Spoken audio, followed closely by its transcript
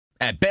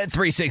At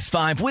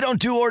Bet365, we don't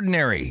do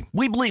ordinary.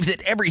 We believe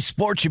that every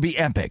sport should be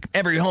epic.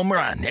 Every home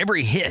run,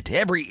 every hit,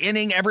 every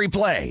inning, every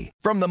play.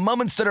 From the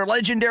moments that are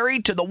legendary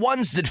to the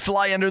ones that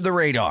fly under the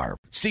radar.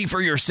 See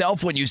for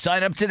yourself when you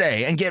sign up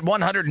today and get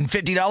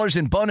 $150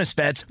 in bonus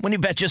bets when you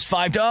bet just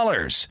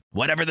 $5.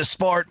 Whatever the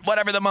sport,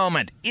 whatever the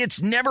moment,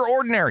 it's never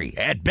ordinary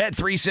at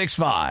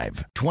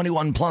Bet365.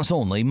 21 plus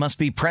only. Must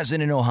be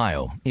present in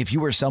Ohio. If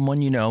you or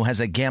someone you know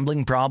has a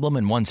gambling problem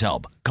and wants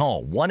help,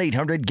 call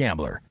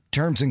 1-800-GAMBLER.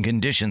 Terms and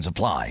conditions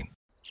apply.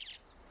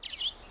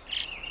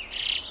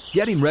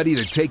 Getting ready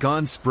to take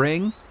on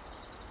spring?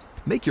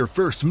 Make your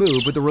first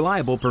move with the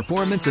reliable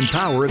performance and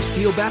power of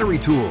Steel battery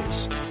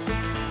tools.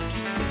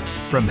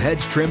 From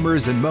hedge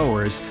trimmers and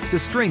mowers to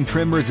string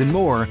trimmers and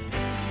more,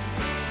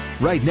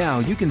 right now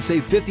you can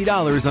save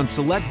 $50 on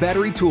select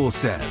battery tool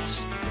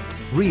sets.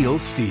 Real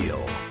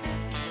Steel.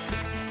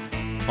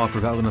 Offer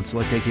valid on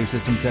select AK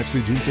system sets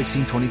through June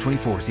 16,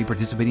 2024. See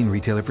participating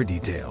retailer for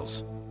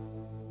details.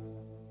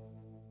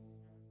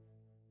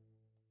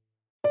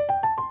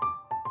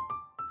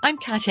 I'm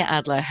Katya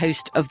Adler,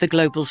 host of The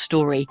Global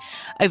Story.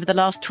 Over the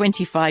last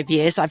 25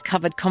 years, I've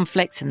covered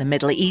conflicts in the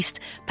Middle East,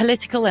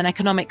 political and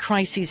economic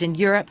crises in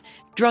Europe,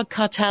 drug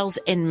cartels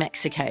in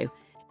Mexico.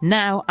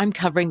 Now I'm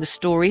covering the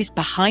stories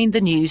behind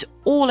the news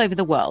all over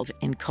the world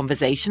in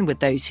conversation with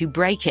those who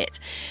break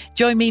it.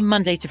 Join me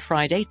Monday to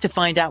Friday to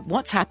find out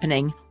what's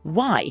happening,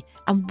 why,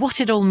 and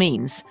what it all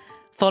means.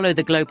 Follow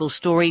The Global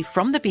Story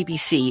from the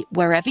BBC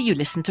wherever you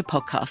listen to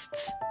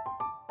podcasts.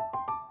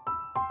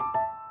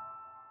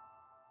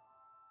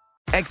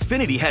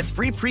 Xfinity has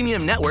free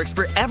premium networks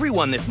for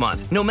everyone this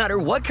month, no matter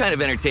what kind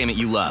of entertainment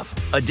you love.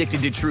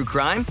 Addicted to true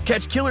crime?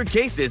 Catch killer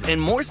cases and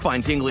more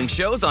spine-tingling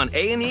shows on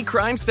A&E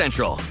Crime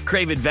Central.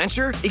 Crave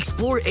adventure?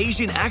 Explore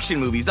Asian action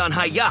movies on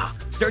Hi-YAH.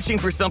 Searching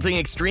for something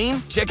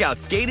extreme? Check out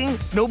skating,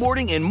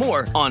 snowboarding, and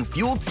more on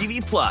Fuel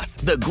TV Plus,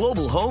 the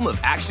global home of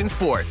action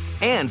sports.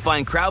 And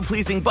find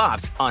crowd-pleasing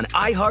bops on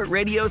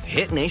iHeartRadio's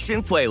Hit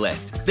Nation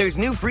playlist. There's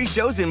new free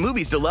shows and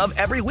movies to love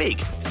every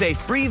week. Say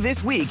free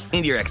this week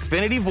in your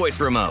Xfinity voice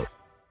remote.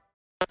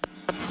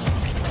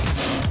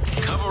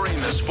 Covering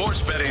the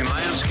sports betting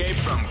landscape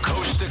from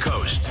coast to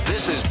coast.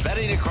 This is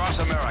Betting Across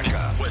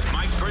America with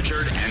Mike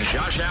Pritchard and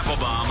Josh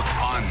Applebaum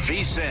on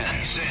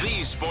VSiN,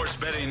 the sports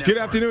betting network. Good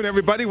afternoon,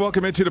 everybody.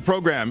 Welcome into the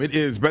program. It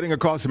is Betting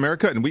Across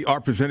America, and we are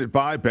presented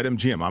by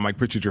BetMGM. I'm Mike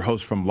Pritchard, your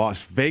host from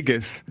Las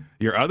Vegas.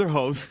 Your other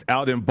host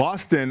out in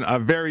Boston, a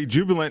very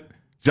jubilant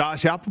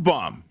Josh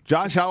Applebaum.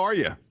 Josh, how are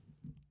you?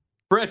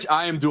 Rich,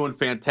 I am doing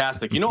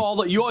fantastic. You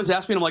know, you always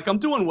ask me, and I'm like, I'm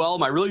doing well.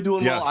 Am I really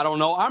doing well? I don't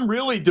know. I'm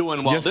really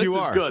doing well. Yes, this you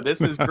is are. Good.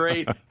 This is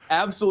great.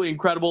 Absolutely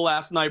incredible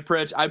last night,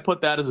 Pritch. I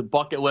put that as a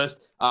bucket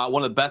list.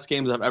 One of the best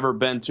games I've ever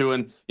been to.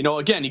 And, you know,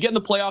 again, you get in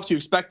the playoffs, you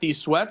expect these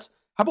sweats.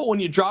 How about when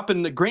you drop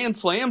in the grand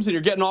slams and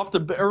you're getting off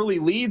to early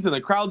leads and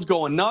the crowd's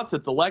going nuts?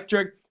 It's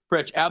electric.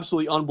 Pritch,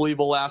 absolutely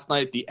unbelievable last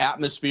night. The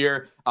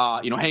atmosphere,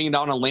 hanging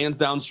down on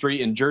Lansdowne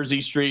Street and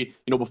Jersey Street,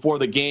 before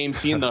the game,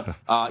 seeing the,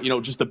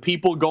 just the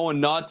people going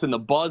nuts and the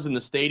buzz in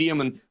the stadium.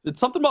 And it's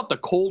something about the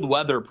cold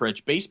weather,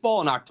 Pritch.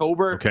 Baseball in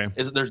October,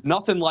 there's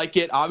nothing like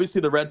it.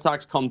 Obviously, the Red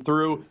Sox come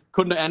through.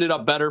 Couldn't have ended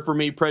up better for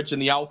me, Pritch, in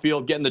the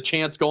outfield, getting the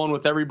chants going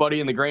with everybody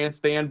in the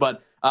grandstand.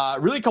 But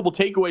really a couple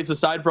takeaways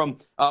aside from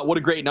what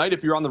a great night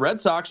if you're on the Red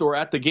Sox or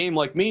at the game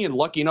like me and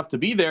lucky enough to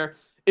be there.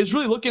 Is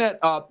really looking at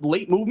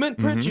late movement,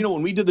 Pritch. Mm-hmm.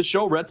 When we did the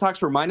show, Red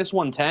Sox were minus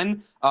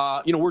 110.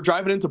 We're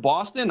driving into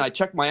Boston. I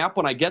check my app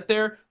when I get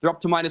there. They're up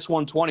to minus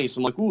 120. So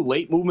I'm like, ooh,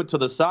 late movement to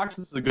the Sox.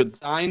 This is a good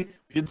sign.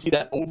 We did see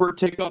that over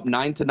tick up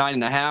 9 to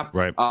 9.5.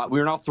 Right.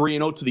 We are now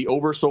 3-0 to the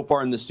over so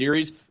far in the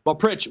series. But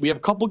Pritch, we have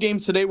a couple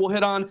games today we'll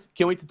hit on.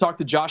 Can't wait to talk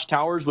to Josh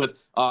Towers with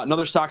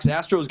another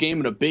Sox-Astros game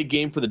and a big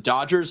game for the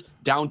Dodgers,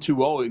 down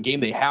 2-0, a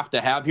game they have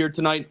to have here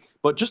tonight.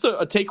 But just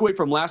a takeaway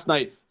from last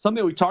night,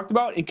 something that we talked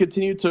about and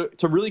continue to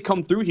really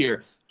come through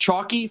here.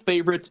 Chalky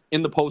favorites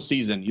in the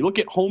postseason. You look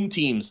at home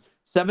teams,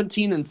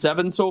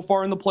 17-7 so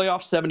far in the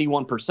playoffs,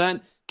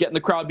 71%. Getting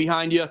the crowd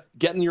behind you,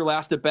 getting your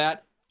last at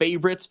bat.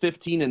 Favorites,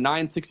 15-9,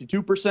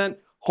 62%.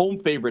 Home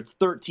favorites,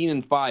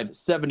 13-5,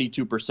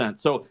 72%.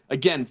 So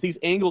again, it's these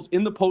angles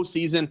in the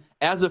postseason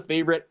as a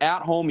favorite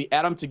at home. You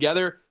add them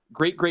together.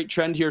 Great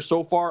trend here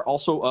so far.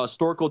 Also a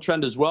historical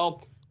trend as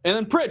well. And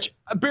then Pritch,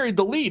 I buried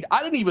the lead.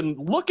 I didn't even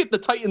look at the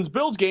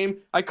Titans-Bills game.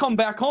 I come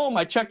back home,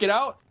 I check it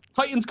out.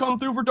 Titans come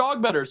through for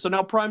dog bettors. So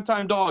now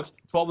primetime dogs,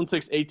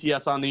 12-6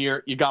 ATS on the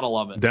year. You got to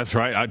love it. That's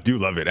right. I do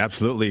love it.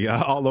 Absolutely.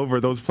 All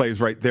over those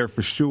plays right there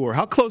for sure.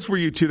 How close were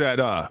you to that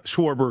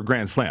Schwarber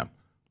Grand Slam?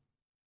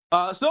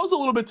 So that was a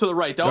little bit to the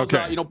right. That was,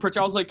 Pritch,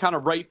 I was like kind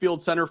of right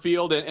field, center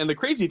field. And the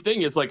crazy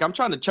thing is, like, I'm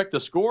trying to check the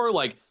score.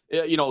 Like,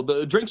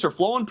 the drinks are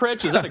flowing,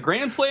 Pritch. Is that a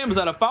grand slam? Is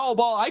that a foul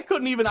ball? I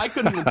couldn't even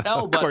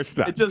tell. Of course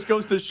but not. It just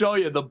goes to show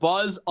you the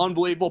buzz,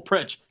 unbelievable.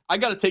 Pritch, I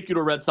got to take you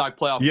to a Red Sox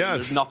playoff game. Yes.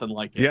 There's nothing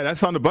like it. Yeah,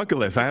 that's on the bucket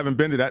list. I haven't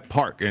been to that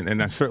park,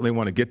 and I certainly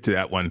want to get to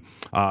that one.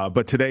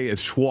 But today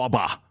is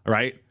Schwaba,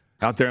 right?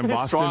 out there in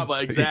Boston.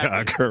 Trauma,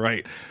 exactly. Yeah,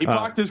 right. He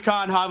parked his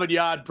car in Harvard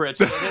Yard, Pritch.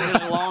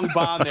 Hit a long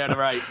bomb there to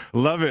right.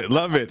 Love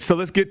it. So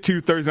let's get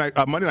to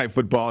Monday Night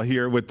Football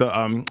here with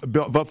the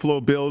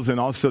Buffalo Bills and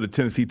also the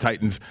Tennessee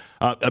Titans.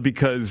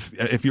 Because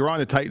if you're on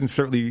the Titans,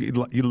 certainly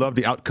you love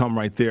the outcome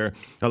right there.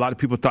 A lot of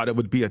people thought it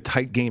would be a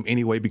tight game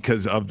anyway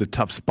because of the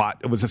tough spot.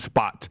 It was a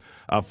spot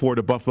for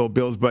the Buffalo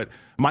Bills. But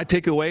my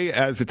takeaway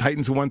as the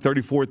Titans won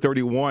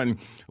 34-31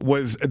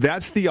 was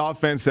that's the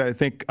offense that I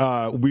think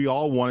we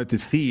all wanted to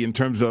see in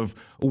terms of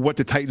what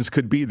the Titans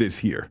could be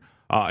this year.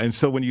 And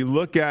so when you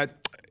look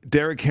at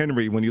Derrick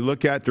Henry, when you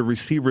look at the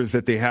receivers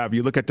that they have,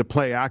 you look at the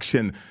play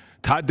action,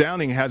 Todd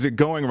Downing has it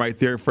going right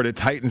there for the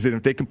Titans. And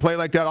if they can play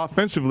like that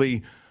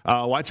offensively,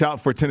 watch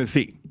out for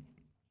Tennessee.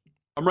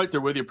 I'm right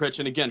there with you, Pritch.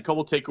 And again, a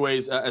couple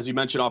takeaways, as you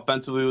mentioned,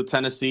 offensively with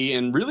Tennessee,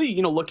 and really,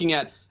 looking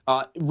at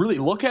really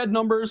look-ahead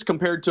numbers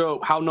compared to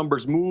how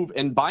numbers move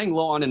and buying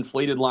low on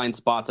inflated line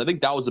spots. I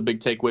think that was a big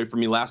takeaway for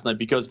me last night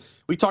because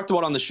we talked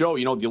about on the show,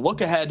 the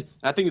look ahead, and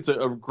I think it's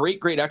a great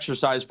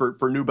exercise for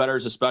new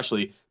bettors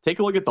especially. Take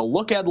a look at the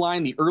look-ahead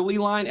line, the early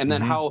line, and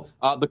then how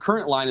the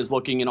current line is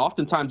looking. And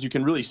oftentimes you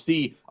can really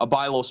see a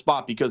buy low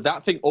spot because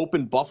that thing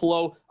opened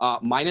Buffalo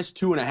minus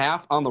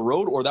 2.5 on the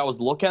road, or that was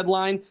the look-ahead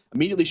line,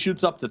 immediately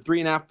shoots up to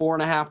 3.5,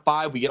 4.5,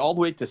 5. We get all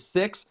the way to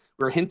 6.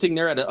 We're hinting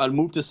there at a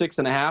move to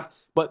 6.5.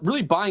 But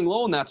really buying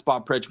low in that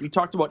spot, Pritch. We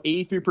talked about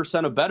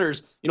 83% of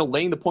bettors,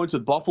 laying the points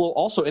with Buffalo.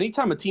 Also,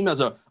 anytime a team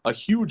has a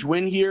huge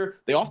win here,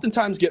 they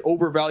oftentimes get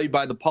overvalued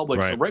by the public.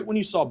 Right. So right when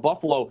you saw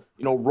Buffalo,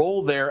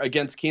 roll there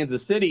against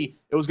Kansas City,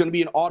 it was going to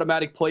be an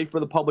automatic play for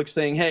the public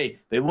saying, hey,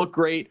 they look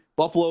great.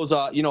 Buffalo's,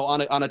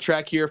 on a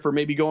track here for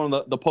maybe going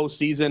to the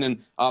postseason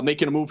and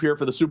making a move here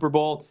for the Super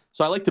Bowl.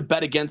 So I like to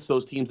bet against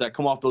those teams that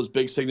come off those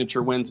big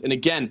signature wins. And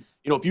again,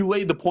 if you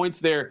laid the points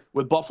there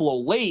with Buffalo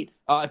late,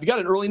 if you got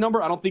an early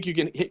number, I don't think you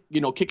can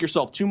kick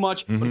yourself too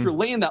much. But if you're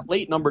laying that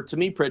late number, to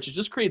me, Pritch, it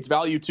just creates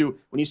value to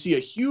when you see a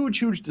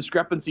huge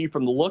discrepancy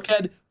from the look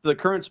ahead to the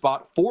current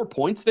spot. 4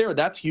 points there,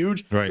 that's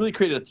huge. Right. Really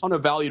created a ton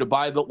of value to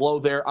buy the low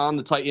there on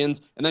the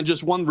Titans. And then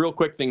just one real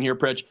quick thing here,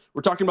 Pritch.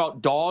 We're talking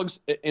about dogs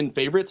and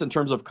favorites in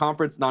terms of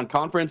conference,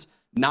 non-conference.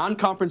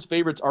 Non-conference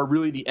favorites are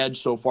really the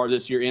edge so far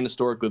this year and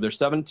historically. They're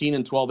 17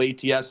 and 12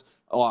 ATS,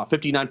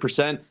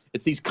 59%.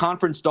 It's these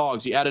conference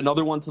dogs. You add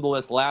another one to the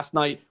list last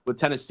night with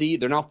Tennessee.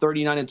 They're now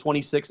 39 and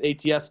 26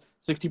 ATS,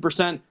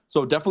 60%.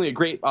 So definitely a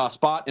great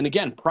spot. And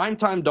again,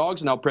 primetime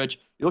dogs now, Pritch.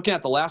 You're looking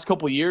at the last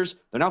couple of years.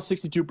 They're now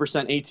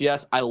 62%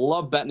 ATS. I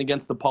love betting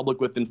against the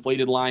public with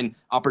inflated line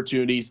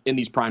opportunities in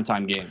these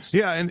primetime games.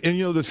 Yeah, and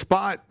the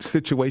spot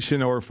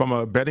situation, or from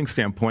a betting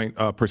standpoint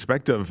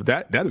perspective,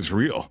 that is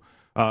real.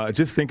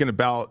 Just thinking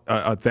about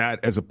that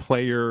as a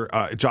player,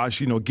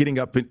 Josh, getting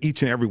up in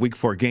each and every week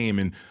for a game.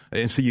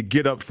 And so you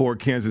get up for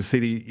Kansas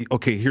City.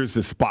 Okay, here's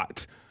the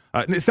spot.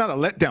 And it's not a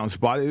letdown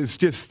spot. It's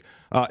just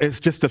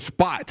a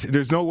spot.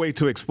 There's no way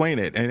to explain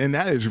it. And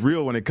that is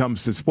real when it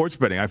comes to sports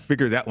betting. I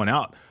figured that one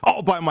out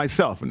all by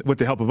myself with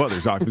the help of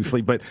others,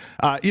 obviously. But,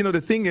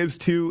 the thing is,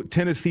 too,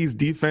 Tennessee's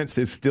defense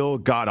is still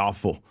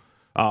god-awful.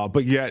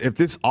 But yet, if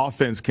this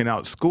offense can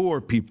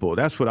outscore people,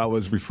 that's what I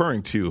was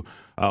referring to.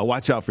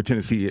 Watch out for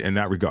Tennessee in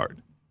that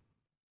regard.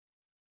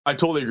 I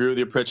totally agree with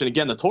you, Pritch. And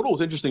again, the total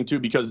was interesting, too,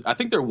 because I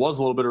think there was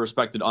a little bit of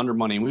respected under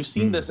money. And we've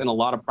seen this in a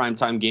lot of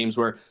primetime games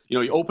where,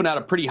 you open at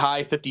a pretty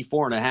high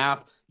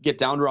 54.5, get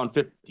down to around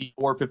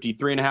 54,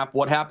 53.5.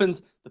 What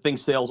happens? The thing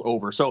sails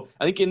over. So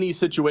I think in these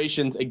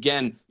situations,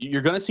 again,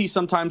 you're going to see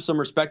sometimes some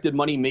respected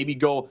money maybe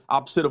go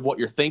opposite of what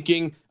you're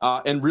thinking.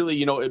 And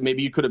really,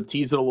 maybe you could have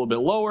teased it a little bit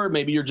lower.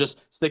 Maybe you're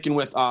just sticking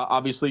with,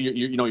 obviously,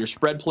 your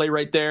spread play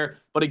right there.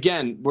 But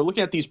again, we're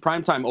looking at these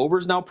primetime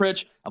overs now,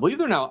 Pritch. I believe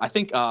they're now,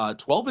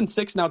 12 and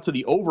 6 now to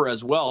the over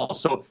as well.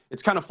 So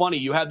it's kind of funny.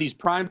 You have these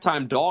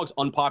primetime dogs,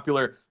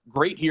 unpopular,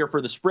 great here for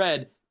the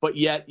spread. But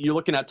yet you're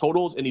looking at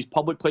totals and these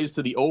public plays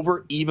to the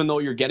over, even though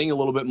you're getting a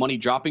little bit money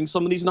dropping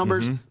some of these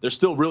numbers, they're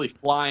still really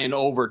flying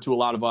over to a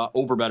lot of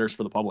over bettors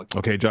for the public.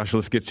 Okay, Josh,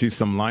 let's get to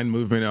some line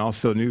movement and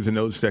also news and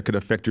notes that could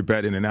affect your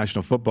bet in the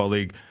National Football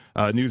League.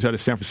 News out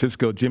of San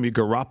Francisco, Jimmy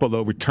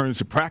Garoppolo returns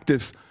to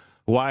practice.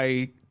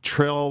 Why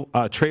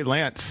Trey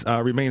Lance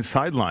remains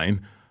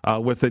sidelined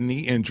with a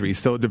knee injury.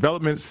 So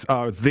developments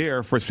are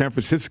there for San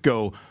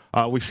Francisco.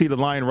 We see the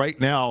line right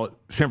now,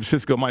 San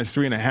Francisco minus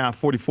 3.5,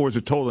 44 is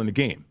the total in the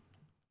game.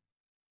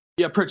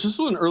 Yeah, Pritch, this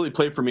was an early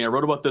play for me. I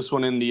wrote about this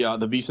one in the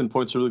VSiN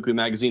Points Weekly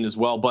magazine as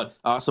well. But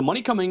some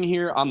money coming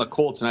here on the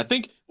Colts. And I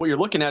think what you're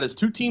looking at is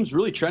two teams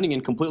really trending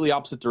in completely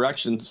opposite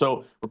directions.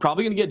 So we're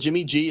probably going to get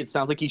Jimmy G. It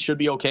sounds like he should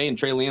be okay. And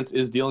Trey Lance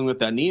is dealing with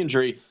that knee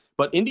injury.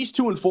 But Indy's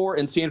 2-4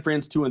 and San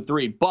Fran's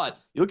 2-3. But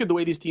you look at the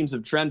way these teams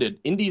have trended.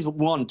 Indy's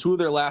won 2 of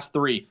their last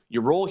 3.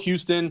 You roll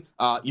Houston,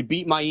 you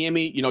beat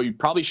Miami. You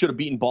probably should have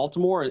beaten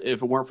Baltimore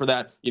if it weren't for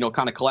that,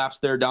 kind of collapse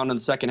there down in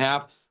the second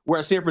half.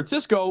 Whereas San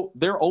Francisco,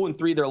 they're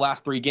 0-3 their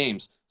last 3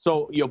 games.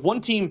 So you have one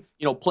team,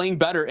 playing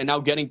better and now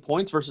getting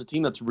points versus a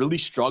team that's really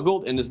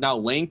struggled and is now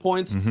laying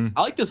points.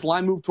 I like this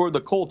line move toward the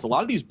Colts. A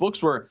lot of these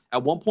books were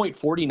at one point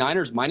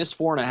 49ers minus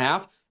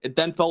 4.5. It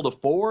then fell to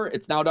 4.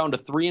 It's now down to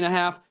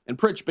 3.5. And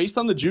Pritch, based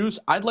on the juice,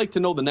 I'd like to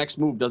know the next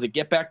move. Does it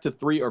get back to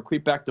 3 or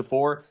creep back to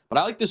 4? But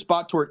I like this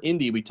spot toward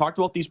Indy. We talked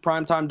about these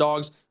primetime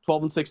dogs,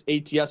 12-6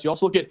 ATS. You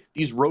also look at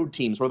these road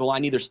teams where the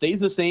line either stays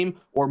the same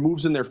or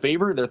moves in their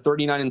favor. They're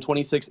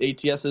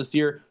 39-26 ATS this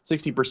year,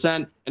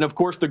 60%. And of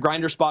course, the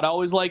grinder spot I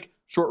always like,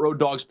 short road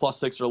dogs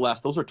 +6 or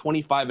less. Those are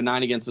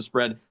 25-9 against the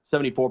spread,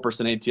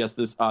 74% ATS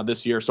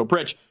this year. So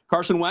Pritch,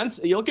 Carson Wentz,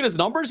 you look at his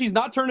numbers, he's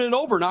not turning it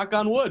over, knock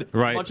on wood,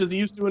 as much as he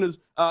used to in his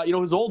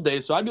his old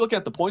days. So I'd be looking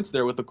at the points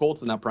there with the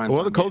Colts in that prime.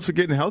 Well, the Colts are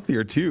getting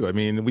healthier too. I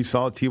mean, we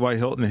saw T.Y.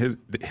 Hilton,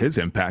 his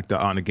impact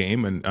on the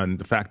game, and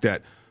the fact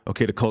that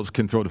the Colts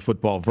can throw the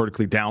football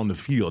vertically down the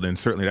field, and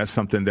certainly that's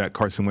something that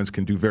Carson Wentz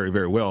can do very,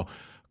 very well.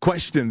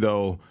 Question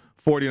though,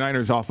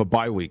 49ers off a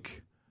bye week.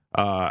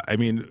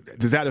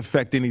 Does that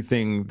affect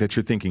anything that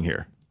you're thinking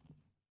here?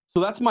 So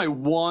that's my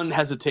one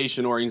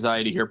hesitation or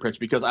anxiety here, Pritch,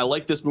 because I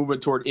like this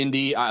movement toward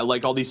Indy. I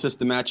like all these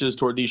system matches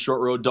toward these short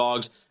road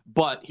dogs.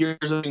 But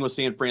here's the thing with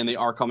San Fran, they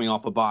are coming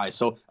off a bye.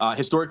 So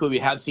historically, we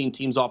have seen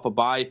teams off a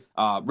bye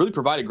really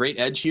provide a great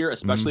edge here,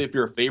 especially if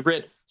you're a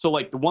favorite. So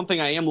the one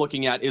thing I am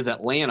looking at is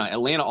Atlanta.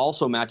 Atlanta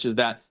also matches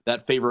that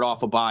favorite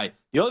off a bye.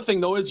 The other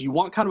thing, though, is you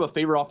want kind of a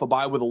favorite off a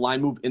bye with a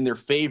line move in their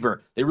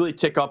favor. They really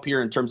tick up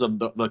here in terms of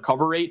the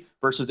cover rate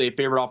versus a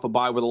favorite off a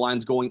bye where the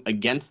line's going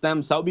against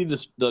them. So that would be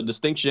the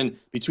distinction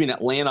between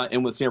Atlanta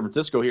and with San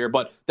Francisco here.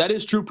 But that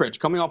is true, Pritch.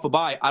 Coming off a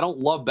bye, I don't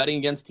love betting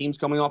against teams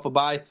coming off a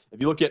bye.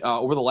 If you look at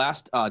over the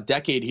last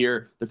decade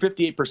here, they're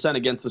 58%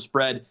 against the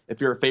spread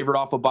if you're a favorite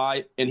off a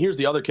bye. And here's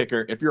the other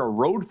kicker. If you're a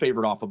road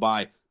favorite off a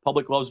bye,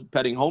 public loves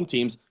betting home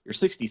teams, you're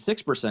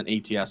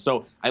 66% ATS.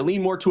 So I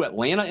lean more to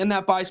Atlanta in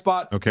that buy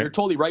spot. Okay. You're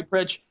totally right,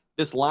 Pritch.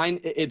 This line,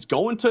 it's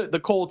going to the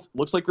Colts.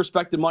 Looks like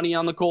respected money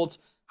on the Colts.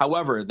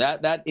 However,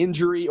 that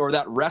injury or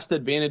that rest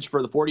advantage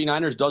for the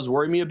 49ers does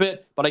worry me a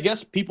bit. But I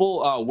guess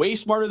people way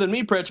smarter than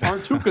me, Pritch,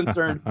 aren't too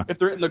concerned if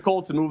they're hitting the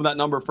Colts and moving that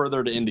number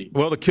further to Indy.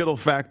 Well, the Kittle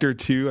factor,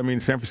 too. I mean,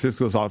 San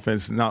Francisco's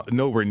offense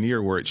nowhere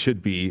near where it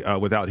should be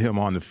without him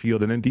on the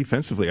field. And then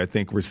defensively, I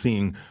think we're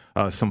seeing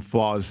some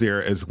flaws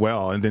there as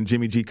well. And then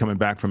Jimmy G coming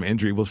back from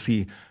injury. We'll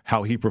see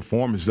how he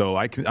performs, though.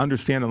 I can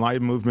understand the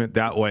line movement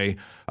that way.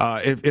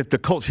 If the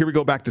Colts, here we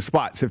go back to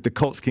spots. If the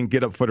Colts can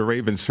get up for the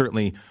Ravens,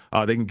 certainly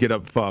they can get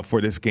up for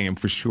this game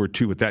for sure,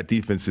 too, with that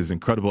defense is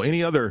incredible.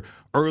 Any other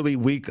early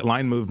week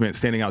line movement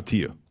standing out to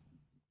you?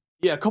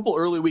 Yeah, a couple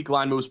early week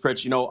line moves,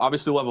 Pritch.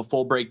 Obviously we'll have a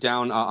full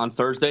breakdown on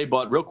Thursday,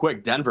 but real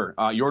quick, Denver,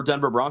 your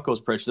Denver Broncos,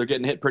 Pritch, they're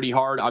getting hit pretty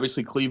hard.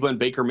 Obviously Cleveland,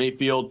 Baker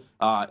Mayfield,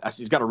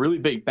 he's got a really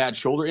bad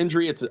shoulder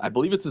injury. I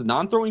believe it's his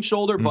non-throwing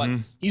shoulder, but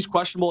he's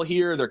questionable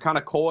here. They're kind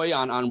of coy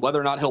on whether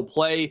or not he'll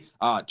play.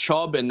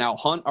 Chubb and now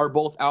Hunt are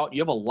both out.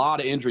 You have a lot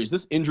of injuries.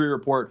 This injury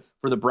report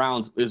for the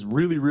Browns is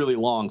really, really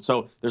long.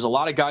 So there's a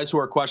lot of guys who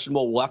are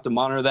questionable. We'll have to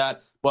monitor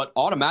that. But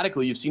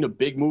automatically, you've seen a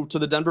big move to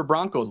the Denver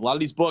Broncos. A lot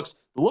of these books,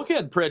 the look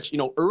ahead, Pritch,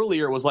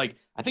 earlier was I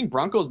think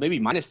Broncos maybe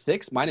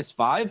 -6,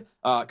 -5,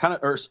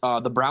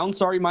 the Browns,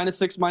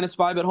 -6,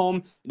 -5 at home.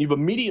 And you've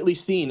immediately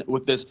seen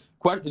with this,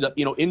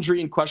 injury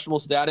and questionable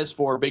status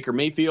for Baker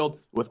Mayfield,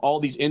 with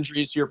all these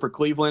injuries here for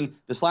Cleveland,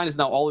 this line is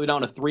now all the way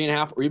down to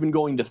 3.5 or even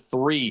going to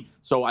 3.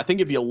 So I think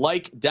if you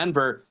like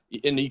Denver,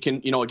 and you can,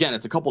 again,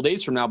 it's a couple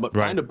days from now, but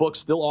find a book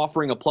still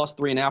offering a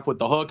 +3.5 with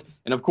the hook.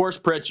 And of course,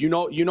 Pritch, you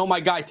know my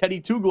guy Teddy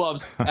Two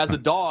Gloves as a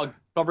dog,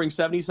 covering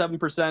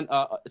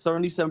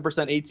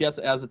 77% ATS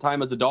as a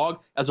time as a dog.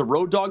 As a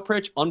road dog,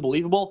 Pritch,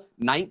 unbelievable.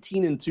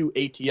 19-2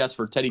 ATS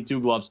for Teddy Two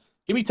Gloves.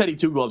 Give me Teddy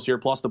Two Gloves here,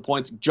 plus the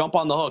points. Jump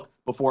on the hook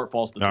before it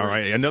falls to 3. All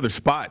right, another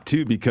spot,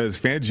 too, because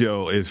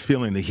Fangio is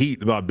feeling the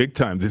heat big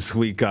time this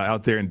week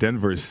out there in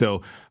Denver.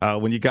 So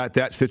when you got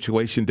that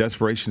situation,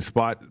 desperation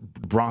spot,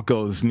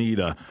 Broncos need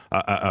a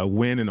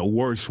win in a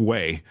worse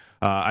way.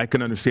 I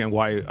can understand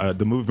why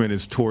the movement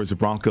is towards the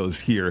Broncos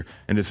here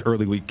in this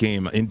early week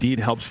game. Indeed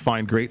helps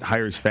find great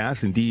hires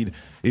fast. Indeed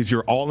is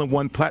your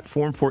all-in-one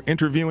platform for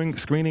interviewing,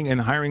 screening,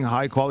 and hiring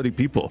high-quality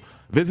people.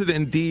 Visit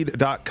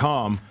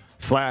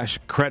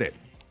Indeed.com/credit.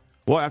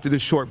 Well, after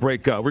this short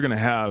break, we're going to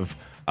have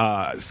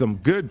some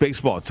good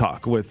baseball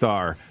talk with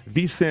our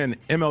VSiN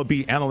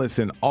MLB analyst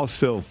and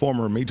also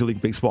former Major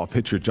League Baseball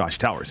pitcher Josh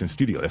Towers in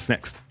studio. That's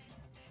next.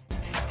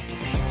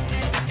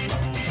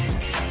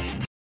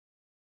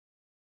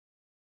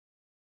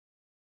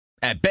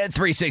 At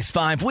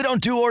Bet365, we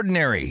don't do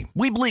ordinary.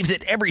 We believe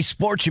that every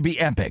sport should be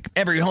epic.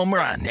 Every home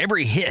run,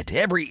 every hit,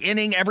 every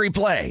inning, every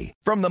play.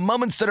 From the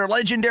moments that are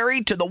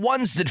legendary to the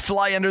ones that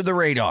fly under the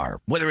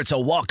radar. Whether it's a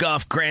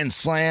walk-off grand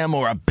slam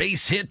or a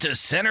base hit to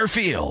center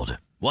field.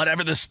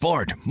 Whatever the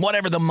sport,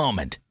 whatever the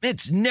moment.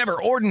 It's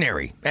never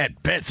ordinary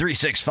at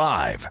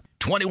Bet365.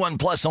 21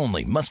 plus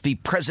only. Must be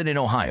present in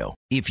Ohio.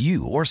 If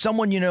you or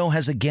someone you know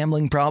has a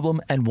gambling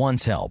problem and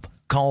wants help,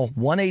 call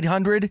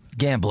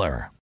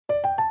 1-800-GAMBLER.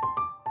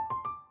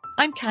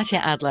 I'm Katya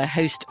Adler,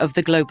 host of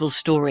The Global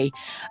Story.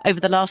 Over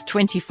the last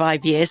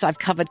 25 years, I've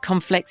covered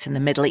conflicts in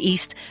the Middle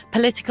East,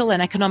 political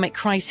and economic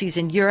crises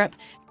in Europe,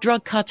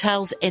 drug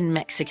cartels in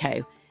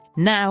Mexico.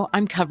 Now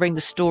I'm covering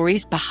the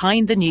stories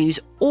behind the news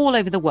all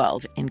over the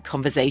world in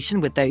conversation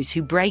with those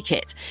who break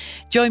it.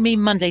 Join me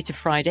Monday to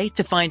Friday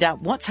to find out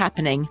what's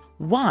happening,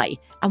 why,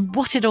 and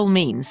what it all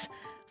means.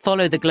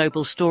 Follow The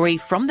Global Story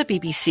from the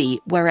BBC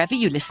wherever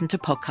you listen to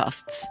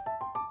podcasts.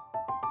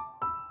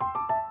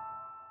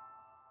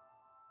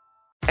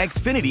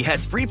 Xfinity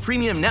has free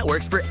premium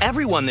networks for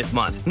everyone this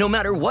month, no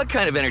matter what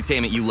kind of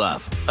entertainment you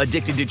love.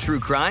 Addicted to true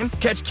crime?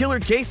 Catch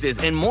killer cases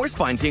and more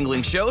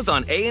spine-tingling shows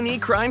on A&E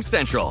Crime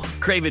Central.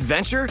 Crave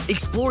adventure?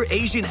 Explore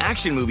Asian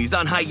action movies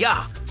on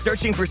Hi-Ya.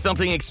 Searching for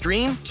something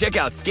extreme? Check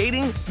out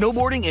skating,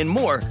 snowboarding, and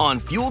more on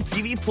Fuel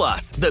TV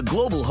Plus, the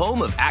global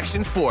home of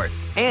action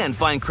sports. And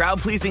find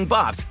crowd-pleasing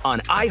bops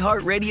on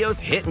iHeartRadio's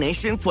Hit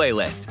Nation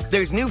playlist.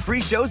 There's new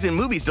free shows and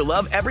movies to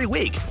love every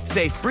week.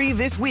 Say free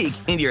this week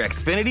in your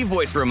Xfinity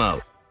voice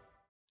remote.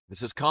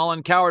 This is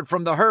Colin Cowherd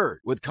from The Herd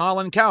with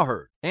Colin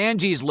Cowherd.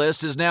 Angie's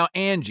List is now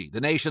Angie, the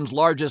nation's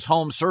largest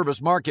home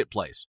service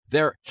marketplace.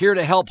 They're here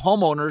to help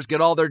homeowners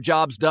get all their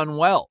jobs done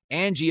well.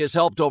 Angie has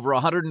helped over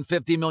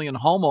 150 million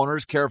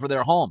homeowners care for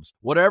their homes.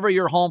 Whatever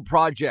your home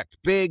project,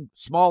 big,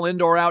 small,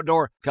 indoor,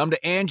 outdoor, come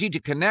to Angie to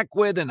connect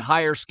with and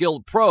hire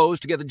skilled pros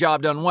to get the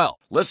job done well.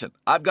 Listen,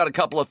 I've got a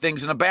couple of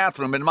things in a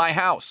bathroom in my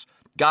house.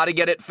 Got to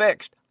get it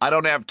fixed. I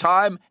don't have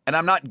time, and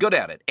I'm not good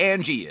at it.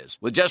 Angie is.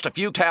 With just a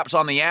few taps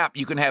on the app,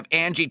 you can have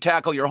Angie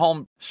tackle your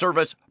home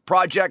service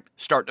project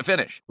start to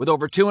finish. With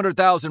over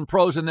 200,000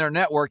 pros in their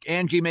network,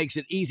 Angie makes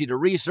it easy to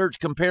research,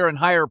 compare, and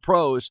hire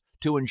pros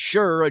to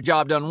ensure a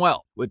job done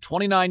well. With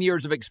 29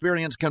 years of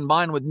experience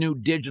combined with new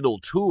digital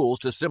tools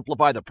to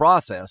simplify the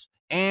process,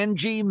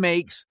 Angie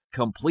makes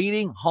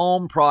completing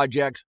home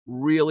projects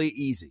really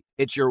easy.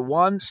 It's your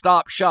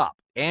one-stop shop.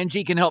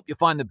 Angie can help you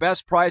find the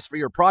best price for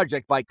your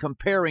project by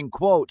comparing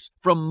quotes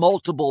from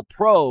multiple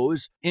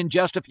pros in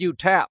just a few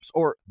taps,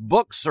 or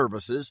book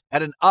services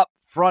at an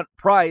upfront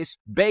price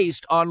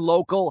based on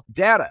local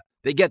data.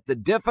 They get the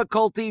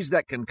difficulties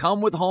that can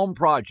come with home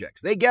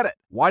projects. They get it.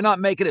 Why not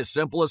make it as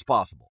simple as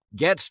possible?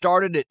 Get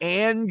started at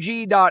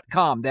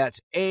Angie.com.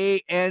 That's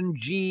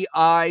ANGI.com,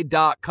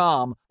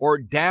 or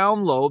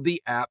download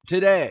the app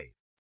today.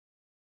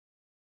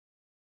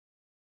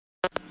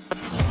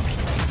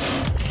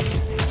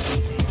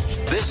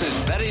 This is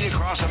Betting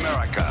Across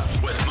America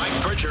with Mike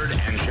Pritchard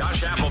and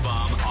Josh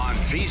Applebaum on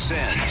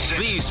VSiN,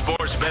 the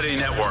Sports Betting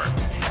Network.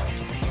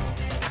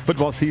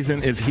 Football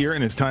season is here,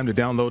 and it's time to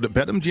download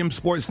BetMGM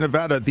Sports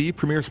Nevada, the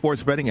premier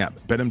sports betting app.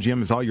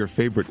 BetMGM is all your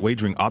favorite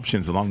wagering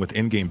options, along with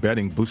in-game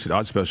betting, boosted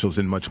odds specials,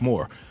 and much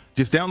more.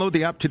 Just download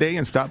the app today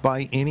and stop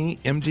by any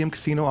MGM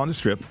casino on the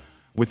Strip.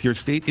 With your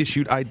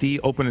state-issued ID,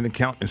 open an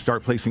account and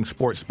start placing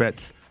sports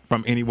bets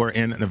from anywhere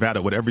in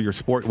Nevada. Whatever your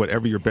sport,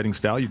 whatever your betting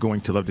style, you're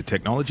going to love the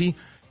technology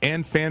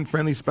and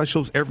fan-friendly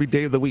specials every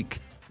day of the week.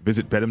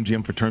 Visit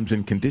BetMGM for terms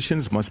and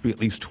conditions. Must be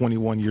at least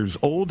 21 years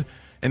old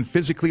and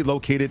physically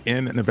located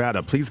in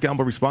Nevada. Please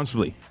gamble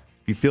responsibly.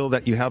 If you feel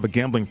that you have a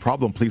gambling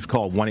problem, please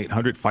call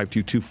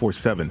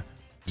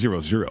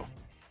 1-800-522-4700.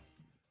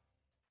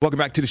 Welcome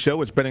back to the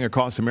show. It's Betting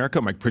Across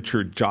America. Mike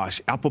Pritchard,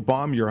 Josh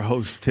Applebaum, your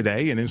host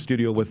today. And in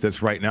studio with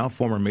us right now,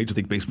 former Major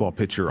League Baseball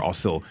pitcher,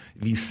 also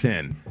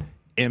VSiN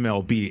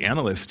MLB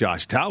analyst,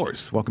 Josh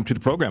Towers. Welcome to the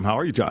program. How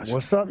are you, Josh?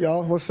 What's up,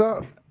 y'all? What's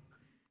up?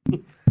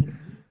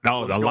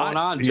 No, what's going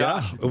on,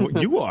 Josh? Yeah,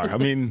 you are. I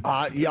mean,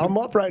 yeah, I'm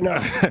up right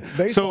now.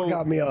 Baseball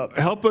got me up.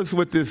 Help us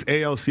with this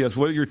ALCS.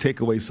 What are your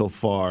takeaways so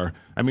far?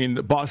 I mean,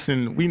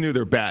 Boston, we knew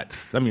their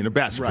bats. I mean, their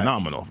bats are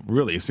phenomenal.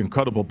 Really, it's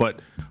incredible.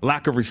 But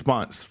lack of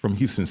response from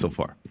Houston so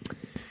far.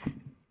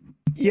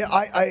 Yeah,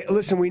 I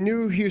listen, we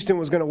knew Houston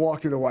was going to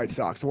walk through the White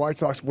Sox. The White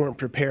Sox weren't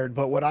prepared,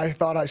 but what I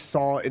thought I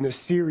saw in the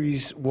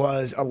series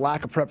was a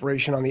lack of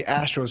preparation on the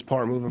Astros'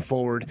 part moving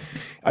forward.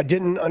 I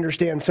didn't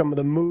understand some of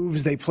the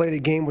moves. They played a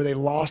game where they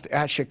lost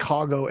at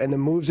Chicago, and the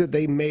moves that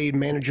they made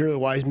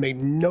managerial-wise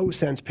made no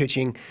sense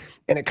pitching,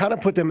 and it kind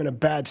of put them in a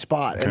bad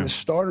spot, and the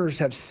starters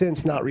have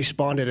since not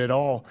responded at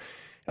all.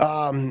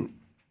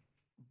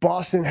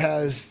 Boston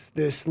has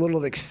this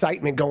little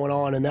excitement going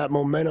on, and that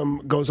momentum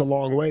goes a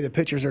long way. The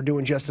pitchers are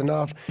doing just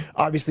enough.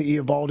 Obviously,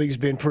 Eovaldi's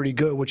been pretty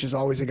good, which is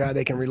always a guy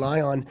they can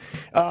rely on.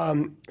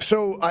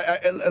 So,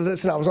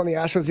 listen, I was on the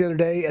Astros the other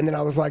day, and then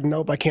I was like,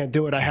 nope, I can't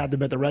do it. I had to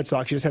bet the Red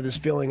Sox. I just had this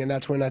feeling, and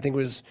that's when I think it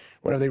was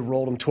whenever they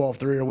rolled them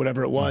 12-3 or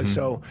whatever it was.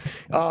 So,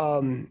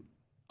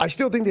 I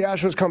still think the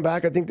Astros come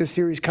back. I think this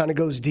series kind of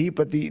goes deep,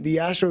 but the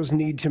Astros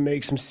need to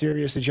make some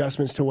serious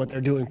adjustments to what they're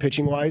doing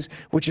pitching-wise,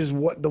 which is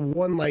what the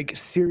one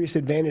serious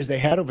advantage they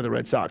had over the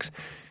Red Sox.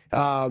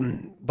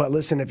 But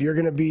listen, if you're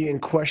going to be in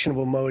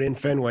questionable mode in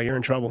Fenway, you're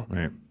in trouble.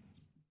 Right.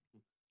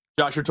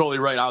 Josh, you're totally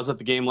right. I was at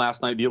the game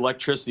last night. The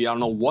electricity, I don't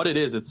know what it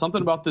is. It's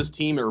something about this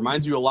team. It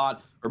reminds you a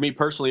lot, for me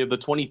personally, of the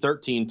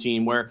 2013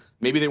 team, where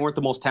maybe they weren't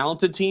the most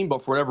talented team,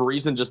 but for whatever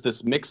reason, just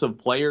this mix of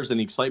players and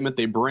the excitement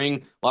they bring,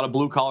 a lot of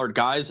blue-collared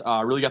guys,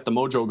 really got the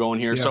mojo going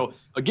here. Yeah. So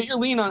get your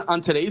lean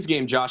on today's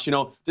game, Josh. You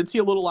know, did see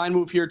a little line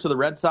move here to the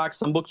Red Sox.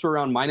 Some books were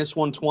around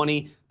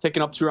 -120,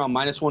 ticking up to around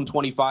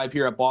 -125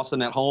 here at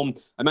Boston at home.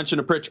 I mentioned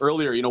to Pritch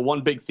earlier, you know,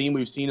 one big theme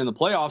we've seen in the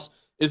playoffs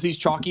is these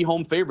chalky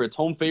home favorites.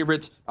 Home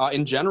favorites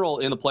in general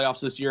in the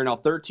playoffs this year, now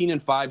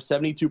 13-5,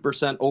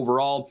 72%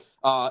 overall.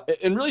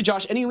 And really,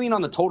 Josh, any lean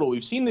on the total?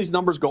 We've seen these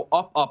numbers go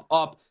up, up,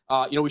 up.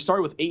 We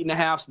started with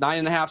 8.5s,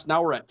 9.5s.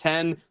 Now we're at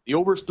 10. The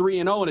over's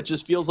 3-0, and it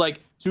just feels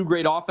like two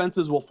great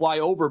offenses will fly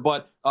over.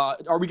 But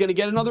are we going to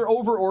get another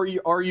over, or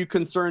are you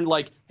concerned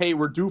like, hey,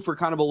 we're due for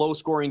kind of a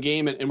low-scoring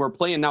game, and we're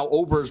playing now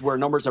overs where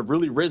numbers have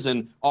really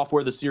risen off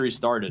where the series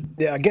started?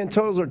 Yeah, again,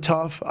 totals are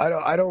tough.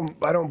 I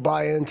don't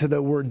buy into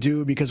the we're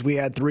due because we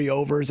had 3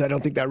 overs. I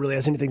don't think that really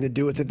has anything to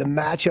do with it. The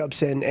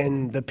matchups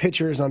and the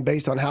pitchers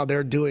based on how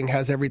they're doing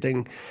has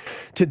everything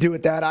to do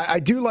with that. I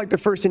do like the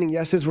first inning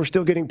yeses. We're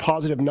still getting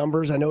positive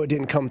numbers. I know it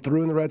didn't come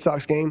through in the Red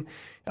Sox game.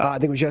 I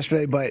think it was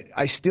yesterday, but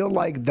I still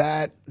like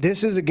that.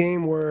 This is a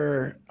game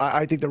where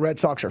I think the Red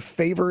Sox are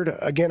favored.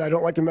 Again, I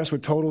don't like to mess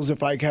with totals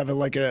if I have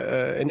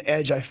an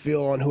edge I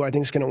feel on who I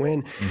think is going to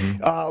win.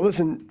 Mm-hmm.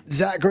 Listen,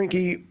 Zach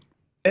Greinke.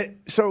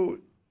 So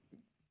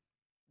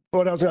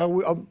what else? I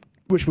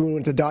wish we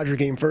went to the Dodger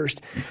game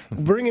first.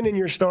 Bringing in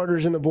your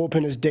starters in the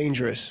bullpen is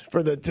dangerous.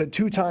 For the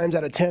 2 times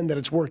out of 10 that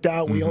it's worked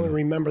out, we only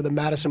remember the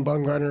Madison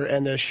Bumgarner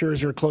and the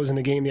Scherzer closing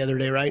the game the other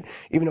day, right?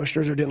 Even though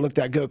Scherzer didn't look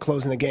that good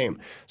closing the game.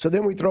 So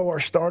then we throw our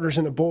starters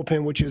in the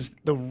bullpen, which is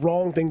the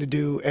wrong thing to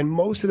do. And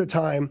most of the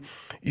time,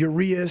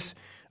 Urias,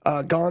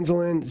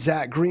 Gonsolin,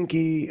 Zach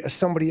Greinke,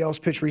 somebody else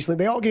pitched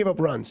recently, they all gave up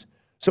runs.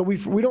 So we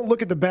don't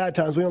look at the bad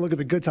times. We don't look at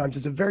the good times.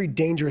 It's a very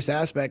dangerous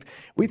aspect.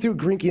 We threw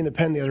Greinke in the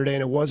pen the other day,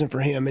 and it wasn't for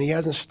him. And he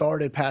hasn't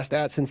started past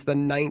that since the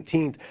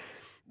 19th.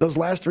 Those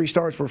last 3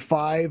 starts were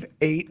 5,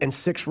 8, and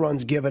 6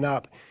 runs given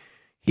up.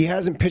 He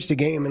hasn't pitched a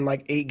game in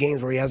like 8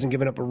 games where he hasn't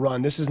given up a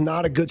run. This is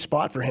not a good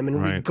spot for him.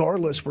 And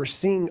regardless, we're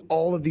seeing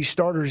all of these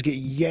starters get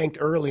yanked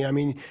early. I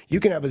mean,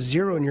 you can have a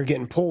 0 and you're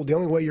getting pulled. The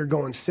only way you're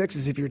going 6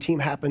 is if your team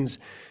happens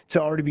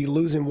to already be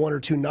losing 1 or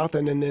 2-0,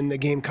 and then the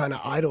game kind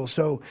of idles.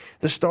 So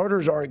the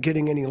starters aren't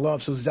getting any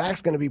love. So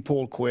Zach's going to be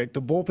pulled quick.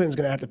 The bullpen's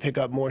going to have to pick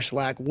up more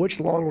slack. Which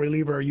long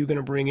reliever are you going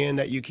to bring in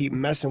that you keep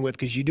messing with?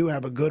 Because you do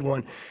have a good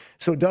one.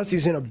 So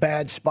Dusty's in a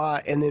bad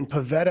spot. And then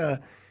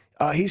Pivetta,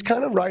 he's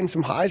kind of riding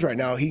some highs right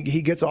now.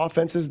 He gets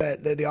offenses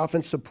that the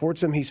offense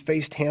supports him. He's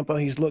faced Tampa.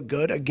 He's looked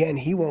good. Again,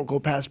 he won't go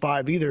past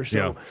 5 either.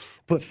 So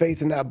put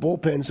faith in that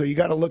bullpen. So you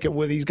got to look at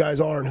where these guys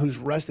are and who's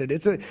rested.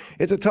 It's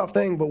a tough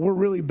thing, but we're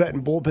really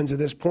betting bullpens at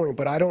this point.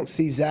 But I don't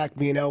see Zach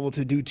being able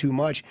to do too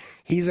much.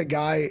 He's a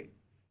guy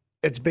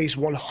that's based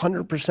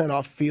 100%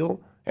 off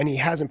feel, and he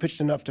hasn't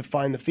pitched enough to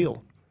find the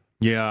feel.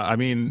 Yeah, I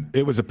mean,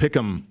 it was a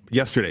pick-em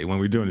yesterday when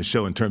we were doing the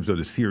show in terms of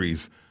the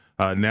series.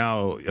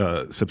 Now,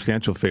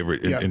 substantial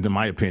favorite, in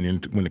my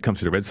opinion, when it comes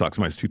to the Red Sox,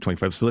 minus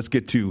 225. So let's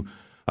get to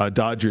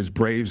Dodgers,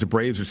 Braves. The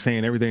Braves are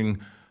saying everything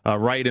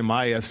right in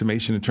my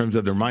estimation in terms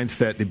of their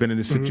mindset. They've been in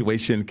this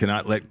situation,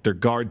 cannot let their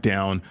guard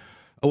down.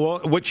 Well,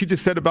 what you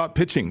just said about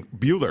pitching,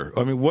 Buehler,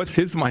 I mean, what's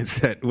his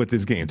mindset with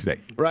this game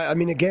today? Right. I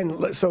mean, again,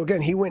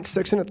 he went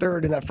 6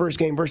 1/3 in that first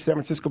game versus San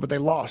Francisco, but they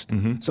lost.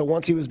 So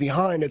once he was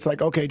behind, it's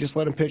like, okay, just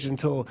let him pitch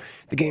until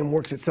the game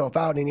works itself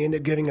out. And he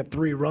ended up giving up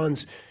 3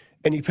 runs.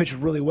 And he pitched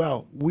really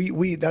well.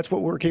 That's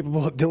what we're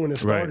capable of doing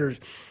as starters.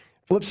 Right.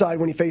 Flip side,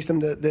 when he faced them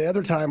the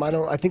other time,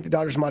 I think the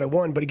Dodgers might have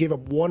won, but he gave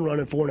up 1 run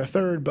in 4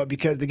 1/3. But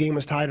because the game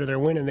was tied or they're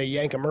winning, they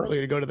yank him early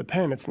to go to the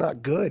pen. It's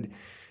not good.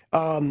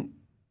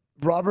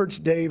 Roberts,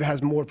 Dave,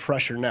 has more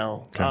pressure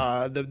now.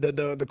 Okay.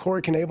 The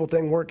Corey Knebel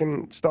thing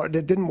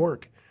it didn't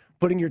work.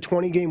 Putting your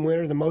 20-game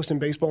winner, the most in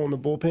baseball, in the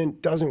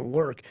bullpen doesn't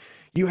work.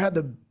 You had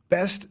the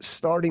best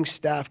starting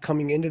staff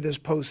coming into this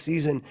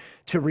postseason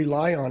to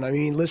rely on. I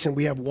mean, listen,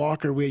 we have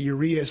Walker, we have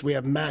Urias, we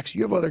have Max.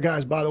 You have other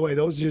guys, by the way.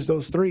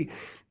 Those 3.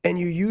 And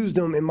you used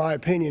them, in my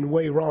opinion,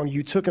 way wrong.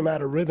 You took them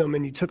out of rhythm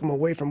and you took them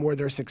away from where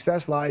their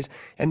success lies.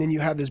 And then you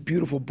have this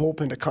beautiful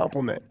bullpen to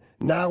complement.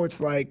 Now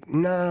it's like,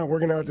 nah, we're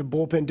going to let the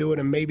bullpen do it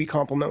and maybe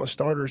complement with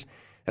starters.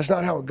 That's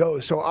not how it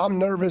goes. So I'm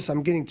nervous.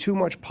 I'm getting too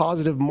much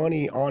positive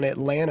money on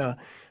Atlanta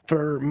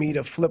for me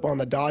to flip on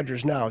the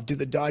Dodgers now. Do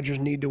the Dodgers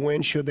need to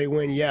win? Should they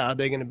win? Yeah. Are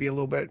they going to be a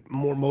little bit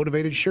more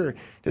motivated? Sure.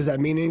 Does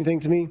that mean anything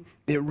to me?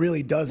 It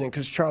really doesn't,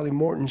 because Charlie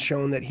Morton's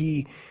shown that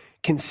he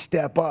can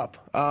step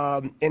up.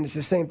 And it's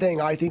the same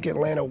thing. I think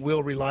Atlanta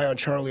will rely on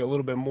Charlie a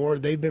little bit more.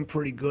 They've been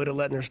pretty good at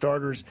letting their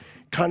starters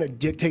kind of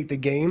dictate the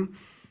game.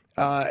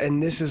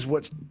 And this is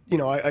what's,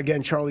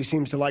 again, Charlie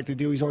seems to like to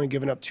do. He's only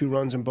given up 2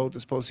 runs in both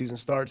this postseason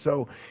start.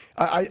 So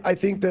I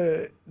think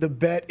the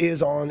bet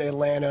is on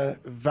Atlanta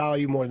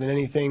value more than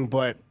anything,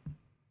 but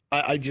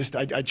I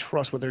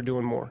trust what they're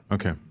doing more.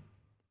 Okay.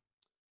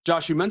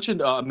 Josh, you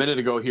mentioned a minute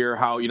ago here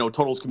how,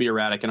 totals can be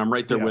erratic, and I'm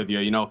right there with you,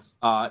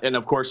 and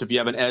of course, if you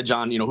have an edge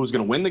on, who's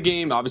going to win the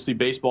game, obviously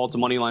baseball, it's a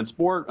money line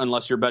sport,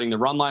 unless you're betting the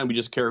run line, we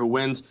just care who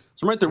wins.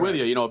 So I'm right there with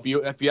you.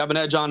 If you have an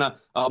edge on a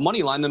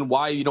money line, then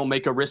why you don't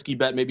make a risky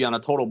bet maybe on a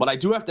total? But I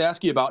do have to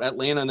ask you about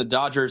Atlanta and the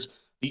Dodgers.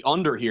 the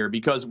under here,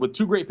 because with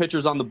two great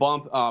pitchers on the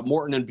bump,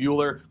 Morton and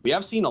Buehler, we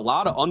have seen a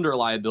lot of under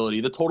liability.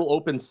 The total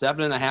opens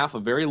 7.5, a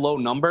very low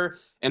number.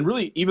 And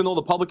really, even though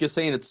the public is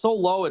saying it's so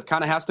low, it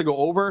kind of has to go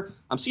over,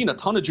 I'm seeing a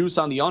ton of juice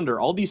on the under.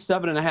 All these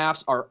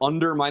 7.5s are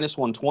under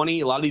 -120.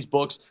 A lot of these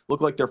books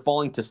look like they're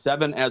falling to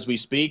 7 as we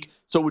speak.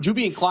 So would you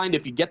be inclined,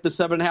 if you get the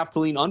 7.5 to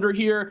lean under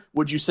here,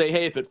 would you say,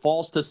 hey, if it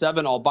falls to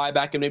 7, I'll buy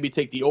back and maybe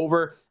take the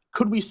over?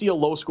 Could we see a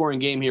low-scoring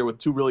game here with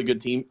two really good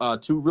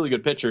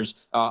pitchers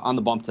on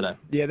the bump today?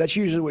 Yeah, that's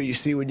usually what you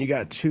see when you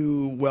got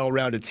two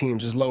well-rounded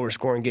teams, is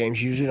lower-scoring games.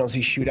 You usually don't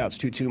see shootouts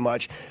too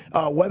much.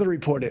 Weather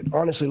report it.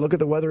 Honestly, look at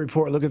the weather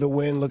report. Look at the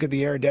wind. Look at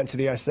the air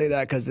density. I say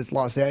that because it's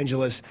Los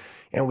Angeles,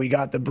 and we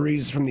got the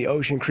breeze from the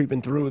ocean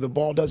creeping through. The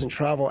ball doesn't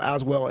travel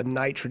as well at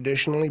night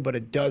traditionally, but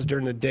it does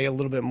during the day a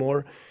little bit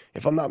more.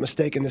 If I'm not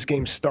mistaken, this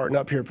game's starting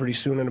up here pretty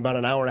soon in about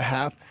an hour and a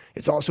half.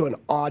 It's also an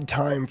odd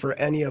time for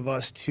any of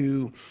us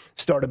to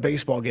start a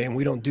baseball game.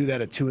 We don't do that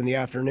at 2 in the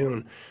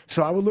afternoon.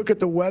 So I would look at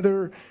the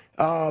weather.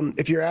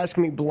 If you're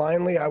asking me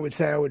blindly, I would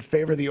say I would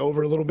favor the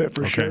over a little bit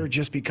for sure,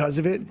 just because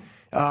of it.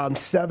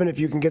 7, if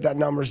you can get that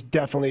number, is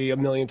definitely a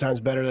million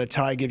times better. The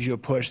tie gives you a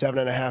push.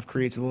 7.5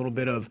 creates a little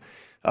bit of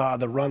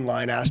the run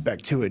line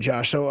aspect to it,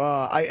 Josh. So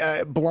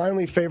I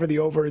blindly favor the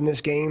over in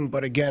this game,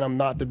 but again, I'm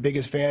not the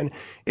biggest fan.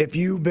 If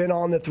you've been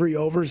on the 3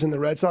 overs in the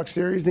Red Sox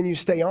series, then you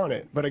stay on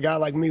it. But a guy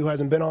like me who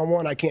hasn't been on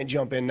one, I can't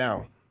jump in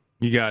now.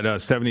 You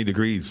got 70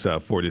 degrees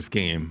for this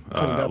game,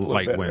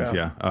 light winds,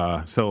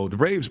 yeah. So the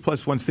Braves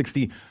plus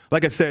 160.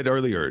 Like I said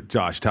earlier,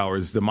 Josh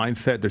Towers, the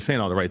mindset, they're saying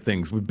all the right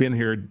things. We've been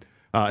here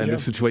in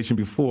this situation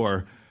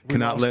before.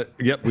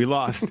 We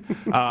lost.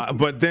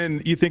 But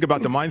then you think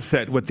about the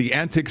mindset with the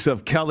antics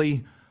of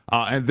Kelly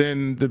and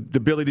then the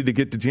ability to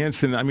get to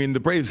Jansen. I mean, the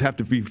Braves have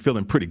to be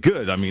feeling pretty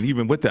good. I mean,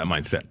 even with that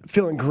mindset.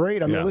 Feeling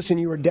great. I mean, listen,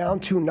 you were down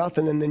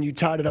 2-0, and then you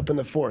tied it up in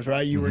the 4th,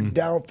 right? You were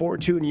down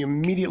 4-2, and you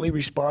immediately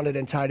responded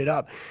and tied it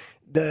up.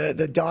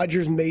 The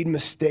Dodgers made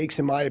mistakes,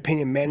 in my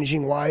opinion,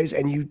 managing-wise,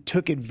 and you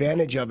took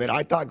advantage of it.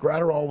 I thought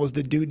Gratterall was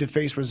the dude to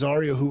face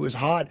Rosario, who was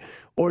hot,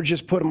 or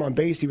just put him on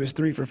base. He was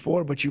 3 for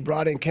 4, but you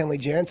brought in Kenley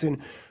Jansen,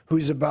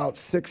 who's about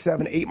 6,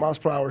 7, 8 miles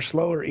per hour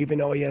slower, even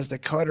though he has the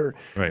cutter.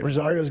 Right.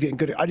 Rosario's getting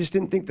good. I just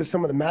didn't think that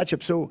some of the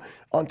matchups. So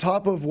on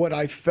top of what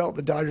I felt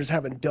the Dodgers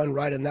haven't done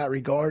right in that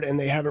regard, and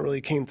they haven't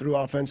really came through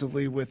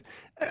offensively with,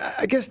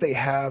 I guess they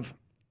have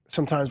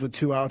sometimes with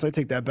 2 outs. I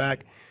take that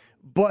back.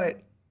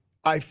 But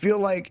I feel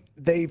like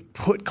they've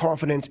put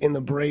confidence in the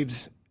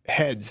Braves'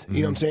 heads.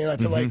 You know what I'm saying? I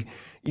feel like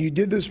you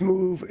did this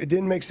move. It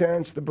didn't make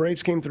sense. The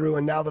Braves came through,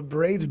 and now the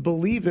Braves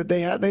believe that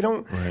they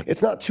don't. Right.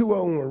 It's not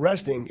 2-0 when we're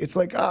resting. It's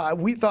like,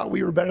 we thought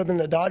we were better than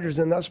the Dodgers,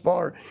 and thus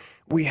far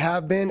we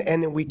have been,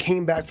 and then we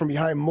came back from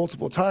behind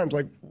multiple times.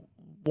 Like,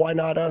 why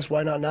not us?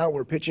 Why not now?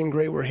 We're pitching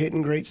great. We're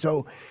hitting great.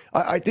 So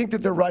I think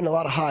that they're riding a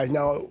lot of highs.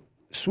 Now,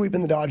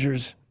 sweeping the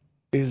Dodgers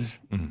is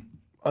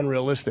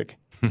unrealistic,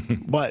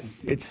 but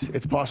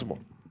it's possible.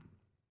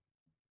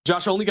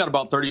 Josh, I only got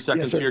about 30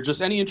 seconds here.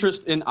 Just any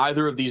interest in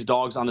either of these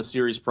dogs on the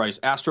series price?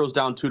 Astros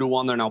down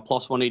 2-1. They're now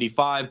plus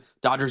 185.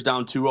 Dodgers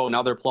down 2-0.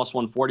 Now they're plus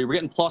 140. We're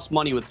getting plus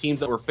money with teams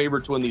that were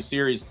favored to win these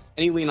series.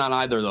 Any lean on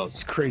either of those?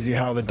 It's crazy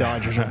how the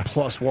Dodgers are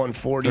plus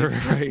 140.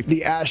 Right.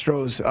 The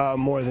Astros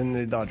more than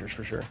the Dodgers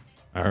for sure.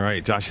 All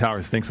right, Josh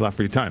Towers, thanks a lot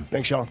for your time.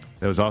 Thanks, y'all.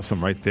 That was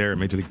awesome right there.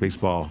 Major League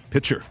Baseball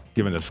pitcher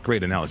giving us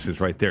great analysis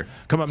right there.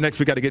 Come up next,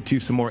 we got to get to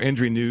some more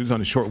injury news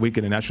on a short week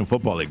in the National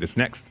Football League. That's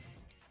next.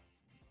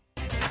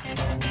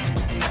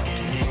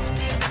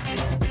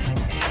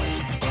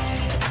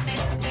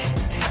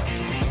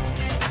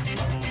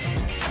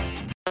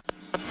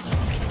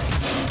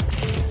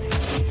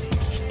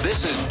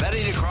 This is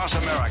Betting Across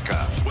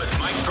America with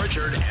Mike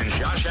Pritchard and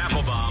Josh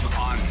Applebaum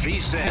on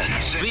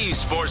VSiN, the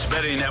Sports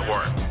Betting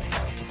Network.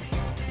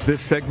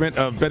 This segment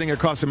of Betting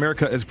Across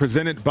America is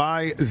presented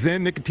by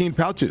Zyn Nicotine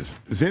Pouches.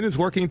 Zyn is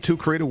working to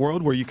create a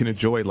world where you can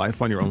enjoy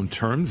life on your own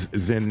terms.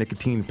 Zyn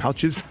Nicotine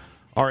Pouches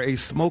are a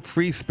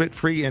smoke-free,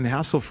 spit-free, and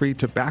hassle-free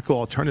tobacco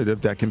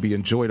alternative that can be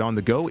enjoyed on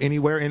the go,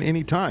 anywhere and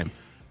anytime.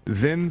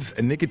 Zyn's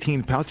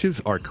nicotine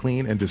pouches are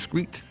clean and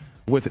discreet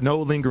with no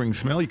lingering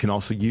smell. You can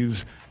also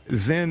use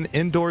Zyn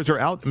indoors or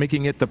out,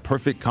 making it the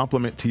perfect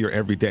complement to your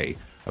everyday.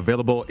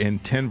 Available in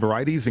 10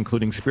 varieties,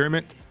 including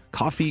spearmint,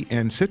 coffee,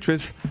 and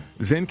citrus.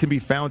 Zyn can be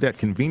found at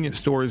convenience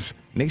stores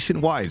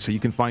nationwide, so you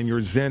can find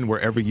your Zyn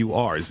wherever you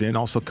are. Zyn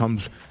also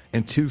comes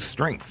in 2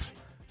 strengths,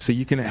 so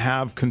you can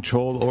have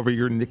control over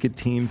your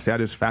nicotine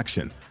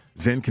satisfaction.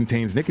 Zyn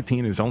contains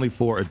nicotine, is only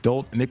for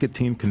adult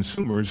nicotine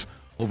consumers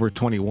over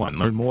 21.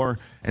 Learn more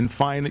and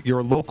find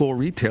your local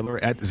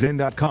retailer at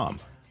Zyn.com.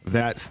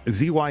 That's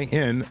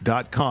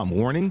ZYN.com.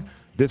 Warning,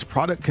 this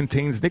product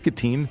contains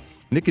nicotine.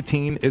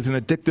 Nicotine is an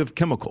addictive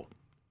chemical.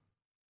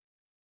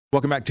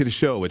 Welcome back to the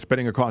show. It's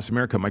Betting Across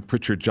America. Mike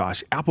Pritchard,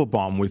 Josh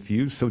Applebaum with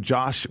you. So,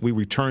 Josh, we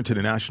return to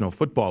the National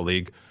Football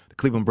League. The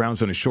Cleveland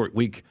Browns on a short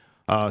week.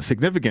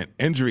 Significant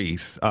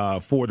injuries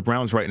for the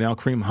Browns right now.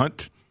 Kareem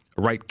Hunt,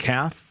 right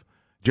calf.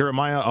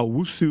 Jeremiah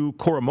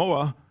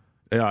Owusu-Koramoah,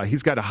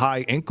 he's got a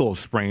high ankle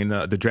sprain,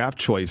 the draft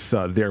choice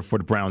there for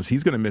the Browns.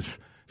 He's going to miss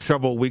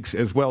several weeks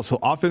as well. So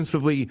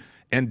offensively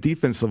and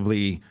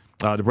defensively,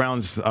 the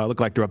Browns look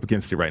like they're up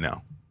against it right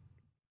now.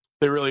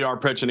 They really are,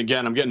 Pritch. And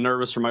again, I'm getting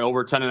nervous for my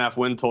over 10.5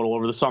 win total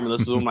over the summer.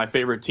 This is one of my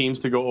favorite teams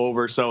to go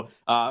over. So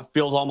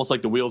feels almost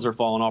like the wheels are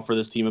falling off for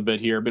this team a bit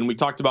here. But we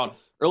talked about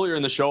earlier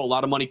in the show, a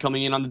lot of money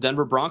coming in on the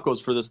Denver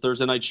Broncos for this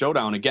Thursday night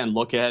showdown. Again,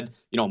 look ahead,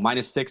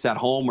 -6 at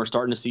home. We're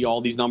starting to see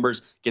all these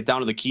numbers get down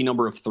to the key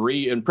number of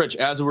 3. And Pritch,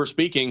 as we're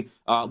speaking,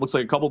 looks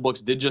like a couple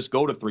books did just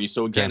go to 3.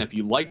 So again, if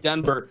you like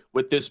Denver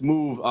with this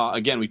move,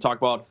 again, we talk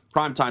about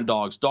primetime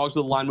dogs with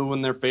the line move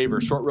in their favor,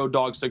 short road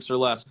dogs 6 or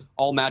less,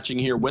 all matching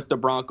here with the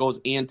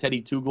Broncos and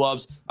Teddy Two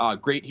Gloves.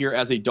 Great here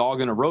as a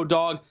dog and a road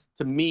dog.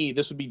 To me,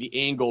 this would be the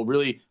angle,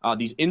 really,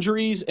 these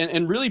injuries.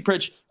 And really,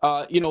 Pritch,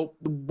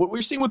 what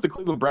we're seeing with the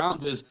Cleveland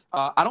Browns is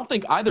I don't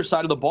think either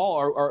side of the ball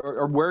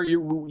are where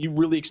you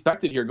really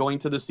expected here going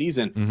to the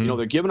season. Mm-hmm.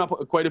 They're giving up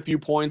quite a few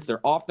points.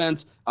 Their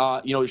offense,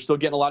 you're still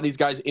getting a lot of these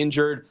guys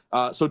injured.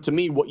 So to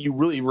me, what you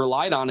really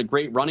relied on, a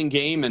great running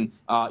game and,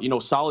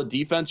 solid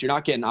defense, you're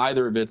not getting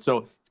either of it.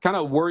 So kind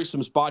of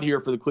worrisome spot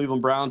here for the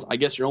Cleveland Browns. I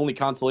guess your only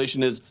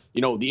consolation is,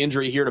 the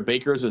injury here to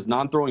Baker's his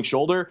non-throwing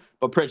shoulder.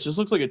 But Pritch, this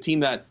looks like a team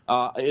that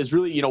is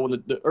really, when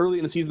the early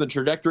in the season, the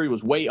trajectory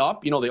was way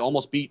up. They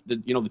almost beat the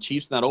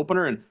Chiefs in that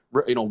opener and,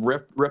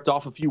 ripped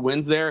off a few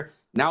wins there.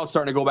 Now it's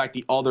starting to go back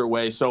the other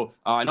way. So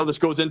I know this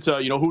goes into,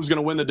 who's going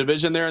to win the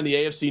division there in the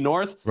AFC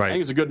North. Right. I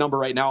think it's a good number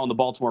right now on the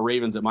Baltimore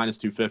Ravens at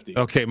 -250.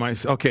 Okay.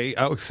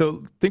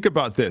 So think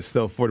about this,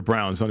 though, for the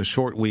Browns on a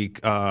short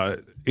week.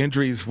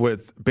 Injuries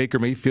with Baker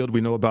Mayfield.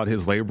 We know about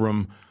his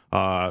labrum,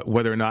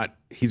 whether or not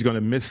he's going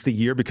to miss the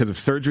year because of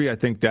surgery. I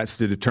think that's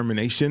the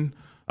determination.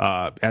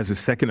 As a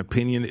second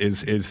opinion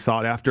is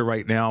sought after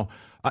right now.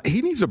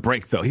 He needs a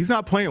break, though. He's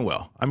not playing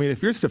well. I mean,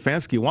 if you're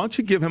Stefanski, why don't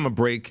you give him a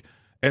break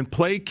and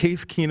play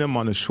Case Keenum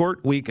on a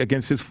short week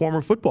against his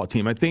former football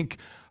team? I think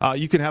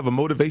you can have a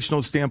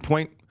motivational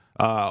standpoint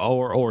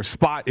or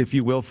spot, if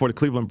you will, for the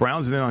Cleveland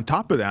Browns. And then on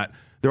top of that,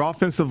 their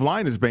offensive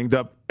line is banged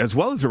up as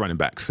well as the running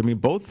backs. I mean,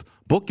 both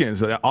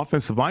bookends of that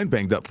offensive line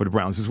banged up for the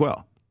Browns as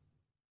well.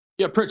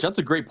 Yeah, Pritch, that's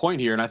a great point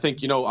here. And I think,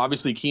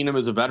 obviously Keenum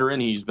is a veteran.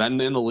 He's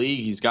been in the league.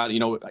 He's got,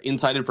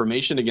 inside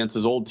information against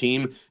his old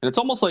team. And it's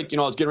almost like,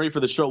 I was getting ready for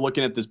the show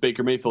looking at this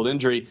Baker Mayfield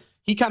injury.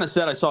 He kind of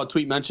said, I saw a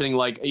tweet mentioning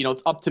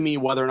it's up to me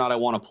whether or not I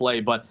want to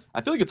play, but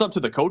I feel like it's up to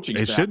the coaching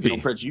staff. It should be.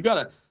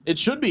 Pritch, it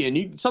should be.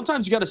 And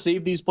sometimes you got to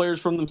save these players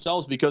from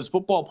themselves because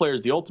football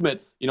players, the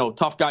ultimate,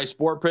 tough guy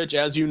sport, Pritch,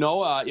 as you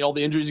know, all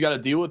the injuries you got to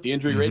deal with. The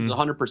injury rate is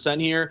 100%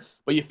 here,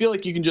 but you feel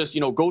like you can just,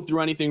 go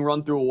through anything,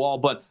 run through a wall.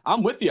 But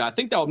I'm with you. I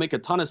think that would make a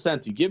ton of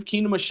sense. You give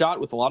Keenum a shot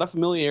with a lot of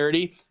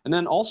familiarity, and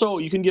then also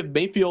you can give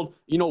Mayfield,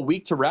 a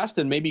week to rest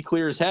and maybe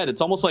clear his head.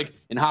 It's almost like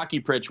in hockey,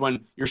 Pritch, when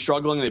you're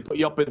struggling, they put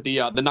you up at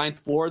the ninth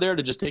floor there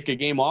to just take a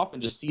game off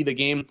and just see the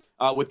game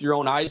with your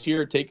own eyes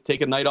here,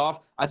 take a night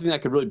off. I think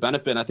that could really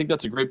benefit. And I think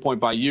that's a great point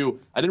by you.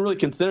 I didn't really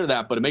consider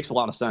that, but it makes a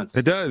lot of sense.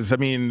 It does. I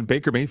mean,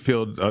 Baker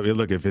Mayfield,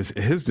 look, if it's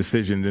his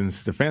decision, then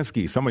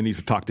Stefanski, somebody needs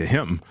to talk to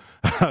him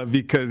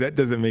because that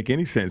doesn't make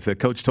any sense. A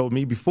coach told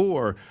me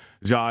before,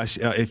 Josh,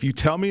 if you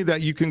tell me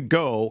that you can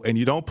go and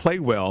you don't play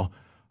well,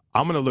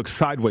 I'm going to look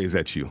sideways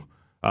at you.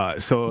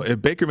 So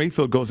if Baker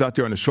Mayfield goes out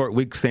there on a short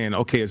week saying,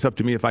 okay, it's up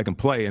to me if I can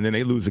play, and then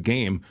they lose a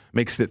game,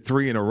 makes it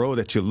 3 in a row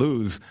that you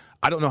lose,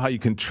 I don't know how you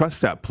can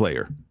trust that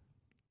player.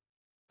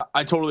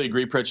 I totally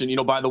agree, Pritch.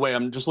 And, by the way,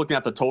 I'm just looking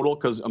at the total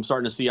because I'm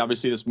starting to see,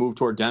 obviously, this move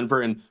toward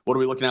Denver. And what are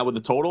we looking at with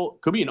the total?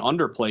 Could be an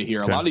underplay here.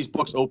 Okay. A lot of these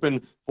books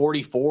open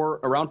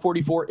around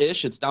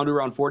 44-ish. It's down to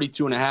around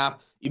 42.5.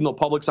 Even though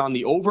public's on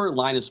the over,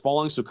 line is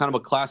falling, so kind of a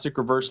classic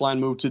reverse line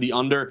move to the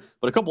under.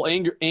 But a couple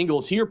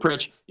angles here,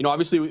 Pritch.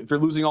 Obviously, if you're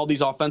losing all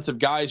these offensive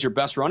guys, your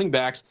best running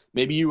backs,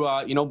 maybe you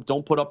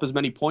don't put up as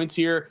many points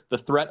here. The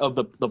threat of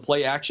the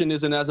play action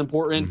isn't as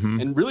important.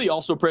 Mm-hmm. And really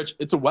also, Pritch,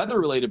 it's a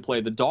weather-related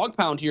play. The dog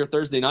pound here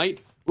Thursday night,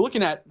 we're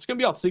looking at, it's going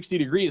to be about 60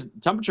 degrees. The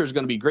temperature is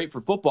going to be great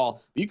for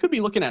football, but you could be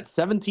looking at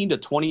 17 to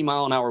 20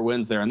 mile an hour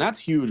winds there. And that's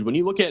huge. When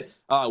you look at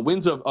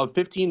winds of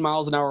 15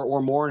 miles an hour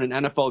or more in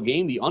an NFL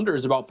game, the under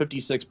is about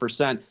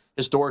 56%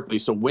 historically.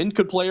 So wind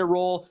could play a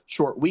role.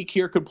 Short week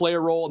here could play a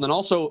role. And then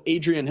also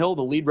Adrian Hill,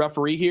 the lead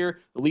referee here,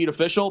 the lead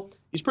official,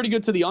 he's pretty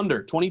good to the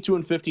under,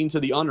 22-15 to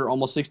the under,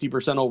 almost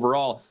 60%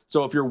 overall.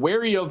 So if you're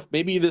wary of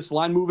maybe this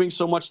line moving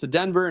so much to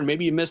Denver and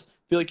maybe feel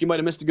like you might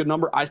have missed a good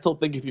number, I still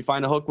think if you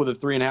find a hook with a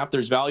 3.5,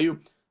 there's value.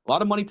 A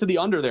lot of money to the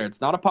under there.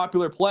 It's not a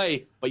popular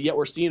play, but yet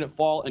we're seeing it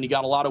fall, and you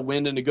got a lot of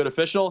wind and a good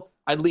official.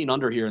 I'd lean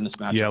under here in this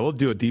matchup. Yeah, we'll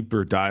do a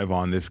deeper dive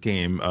on this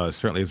game,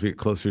 certainly as we get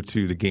closer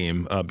to the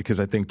game,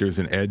 because I think there's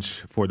an edge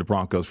for the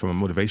Broncos from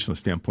a motivational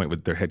standpoint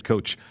with their head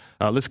coach.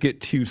 Let's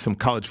get to some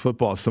college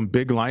football, some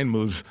big line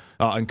moves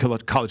in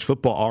college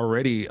football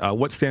already.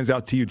 What stands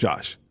out to you,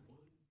 Josh?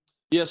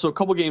 Yeah, so a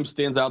couple games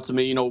stands out to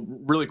me.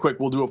 Really quick,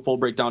 we'll do a full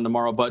breakdown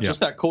tomorrow, but just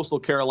that Coastal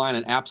Carolina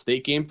and App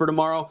State game for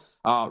tomorrow.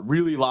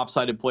 Really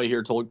lopsided play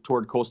here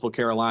toward Coastal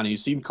Carolina. You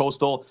see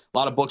Coastal, a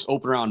lot of books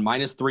open around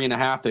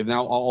 -3.5. They've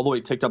now all the way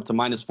ticked up to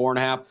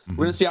 -4.5. We're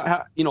going to see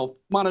how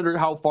monitor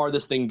how far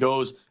this thing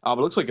goes. But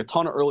it looks like a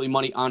ton of early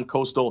money on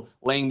Coastal,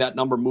 laying that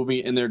number, moving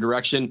it in their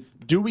direction.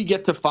 Do we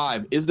get to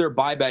 5? Is there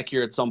buyback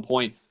here at some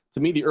point? To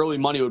me, the early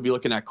money would be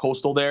looking at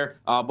Coastal there.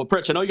 But,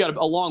 Pritch, I know you got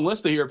a long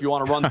list here if you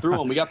want to run through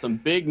them. We got some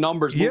big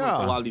numbers moving for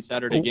a lot of these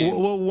Saturday games.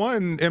 Well,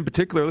 one in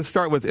particular, let's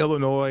start with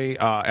Illinois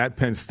at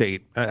Penn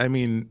State. I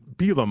mean,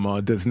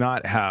 Bielema does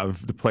not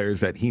have the players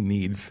that he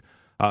needs.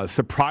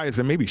 Surprised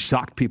and maybe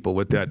shocked people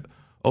with that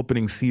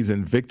opening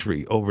season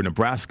victory over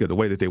Nebraska, the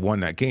way that they won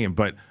that game.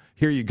 But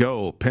here you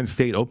go. Penn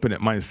State open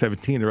at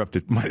 -17. They're up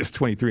to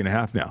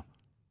 -23.5 now.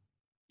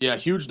 Yeah,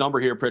 huge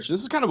number here, Pritch.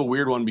 This is kind of a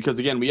weird one because,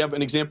 again, we have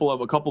an example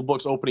of a couple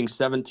books opening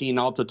 17,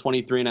 now up to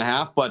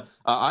 23.5. But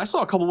I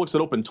saw a couple books that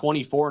open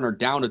 24 and are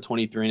down to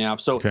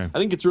 23.5. So I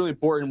think it's really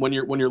important when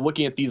you're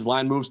looking at these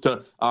line moves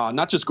to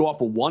not just go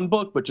off of one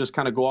book, but just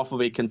kind of go off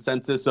of a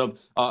consensus of,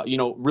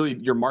 really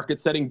your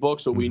market setting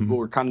books, what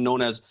we're kind of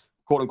known as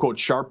quote unquote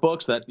sharp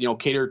books that,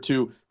 cater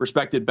to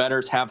respected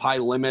bettors, have high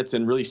limits,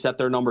 and really set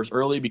their numbers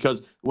early.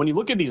 Because when you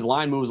look at these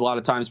line moves, a lot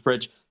of times,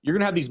 Pritch, you're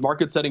going to have these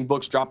market setting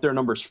books drop their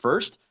numbers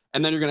first.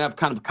 And then you're going to have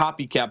kind of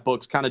copycat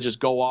books kind of just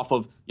go off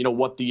of,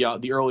 what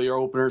the earlier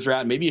openers are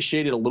at. Maybe you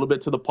shade it a little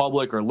bit to the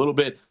public or a little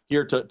bit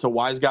here to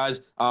wise guys.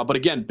 But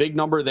again, big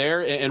number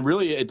there. And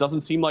really, it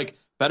doesn't seem like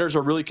bettors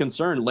are really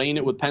concerned laying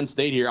it with Penn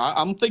State here.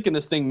 I'm thinking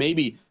this thing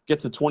maybe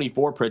gets to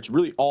 24, Pritch.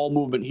 Really all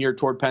movement here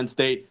toward Penn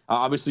State.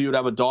 Obviously, you would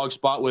have a dog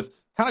spot with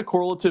kind of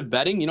correlative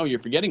betting. You're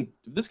forgetting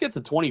if this gets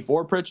to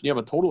 24, Pritch, and you have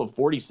a total of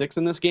 46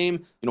 in this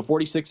game,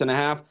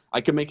 46.5.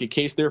 I could make a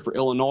case there for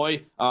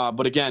Illinois.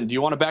 But again, do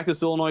you want to back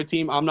this Illinois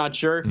team? I'm not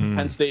sure.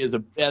 Penn State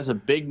has a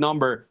big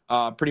number,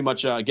 pretty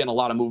much getting a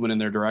lot of movement in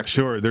their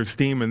direction. Sure, there's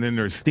steam and then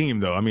there's steam,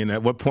 though. I mean,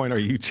 at what point are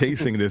you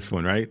chasing this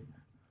one, right?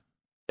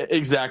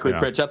 Exactly,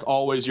 Pritch. That's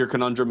always your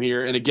conundrum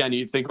here. And again,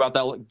 you think about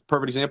that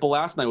perfect example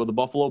last night with the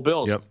Buffalo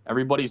Bills. Yep.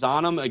 Everybody's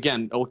on them.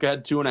 Again, look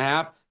ahead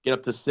 2.5, get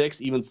up to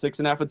 6, even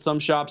 6.5 at some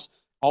shops.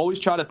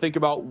 Always try to think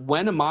about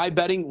when am I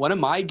betting, when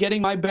am I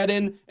getting my bet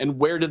in, and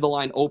where did the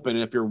line open?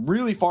 And if you're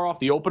really far off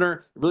the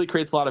opener, it really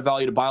creates a lot of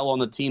value to buy low on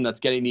the team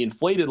that's getting the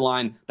inflated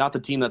line, not the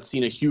team that's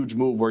seen a huge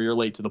move where you're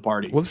late to the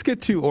party. Well, let's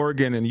get to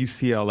Oregon and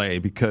UCLA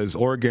because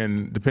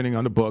Oregon, depending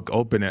on the book,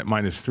 open at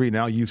 -3.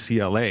 Now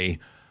UCLA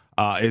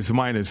is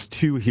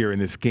 -2 here in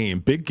this game.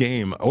 Big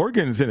game.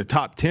 Oregon's in the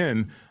top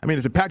 10. I mean,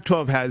 if the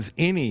Pac-12 has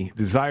any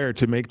desire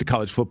to make the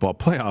college football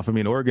playoff, I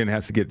mean, Oregon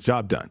has to get the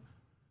job done.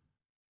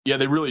 Yeah,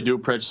 they really do,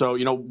 Pritch. So,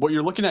 what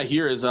you're looking at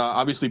here is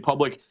obviously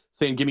public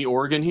saying, give me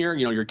Oregon here.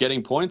 You're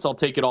getting points. I'll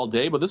take it all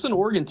day. But this is an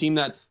Oregon team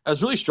that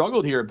has really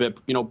struggled here a bit,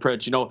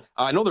 Pritch.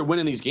 I know they're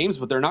winning these games,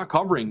 but they're not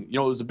covering. It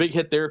was a big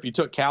hit there if you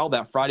took Cal,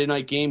 that Friday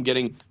night game,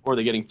 getting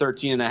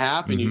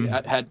 13.5, and you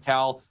had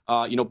Cal,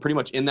 pretty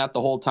much in that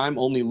the whole time,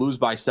 only lose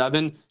by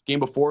 7. Game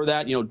before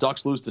that,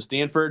 Ducks lose to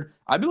Stanford.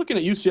 I'd be looking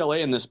at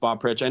UCLA in this spot,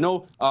 Pritch. I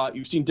know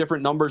you've seen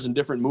different numbers and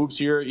different moves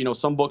here.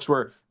 Some books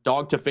were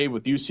dog to fade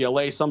with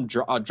UCLA. Some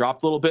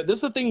dropped a little bit. This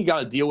is the thing you got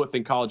to deal with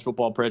in college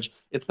football, Pritch.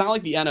 It's not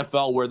like the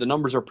NFL where the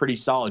numbers are pretty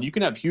solid. You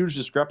can have huge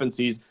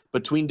discrepancies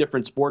between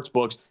different sports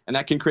books, and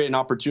that can create an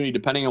opportunity,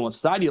 depending on what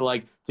side you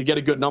like, to get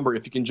a good number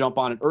if you can jump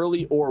on it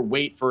early or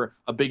wait for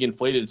a big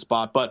inflated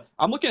spot. But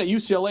I'm looking at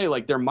UCLA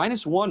like they're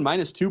 -1,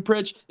 -2,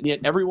 Pritch, and yet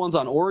everyone's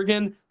on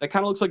Oregon. That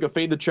kind of looks like a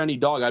fade the trendy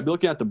dog. I'd be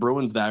looking at the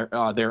Bruins there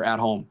at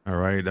home. All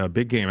right, a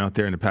big game out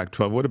there in the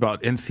Pac-12. What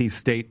about NC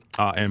State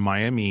and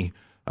Miami?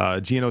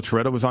 Gino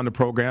Toretta was on the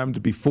program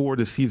before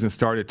the season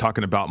started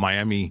talking about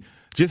Miami.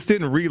 Just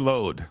didn't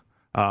reload.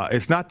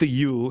 It's not the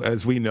U,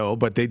 as we know,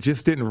 but they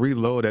just didn't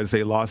reload as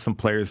they lost some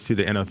players to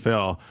the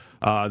NFL.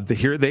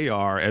 Here they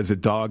are as a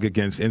dog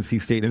against NC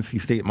State. NC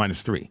State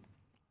 -3.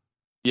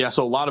 Yeah,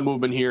 so a lot of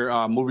movement here,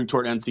 moving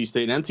toward NC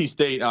State. NC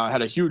State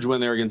had a huge win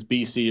there against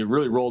BC. It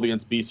really rolled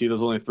against BC. That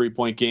was only a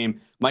 3-point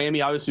game.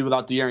 Miami, obviously,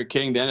 without De'Aaron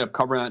King, they ended up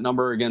covering that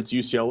number against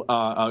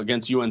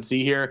against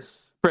UNC here.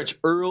 Pritch,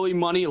 early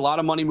money, a lot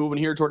of money moving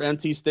here toward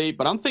NC State,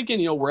 but I'm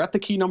thinking, we're at the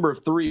key number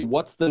of 3.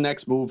 What's the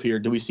next move here?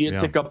 Do we see it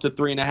tick up to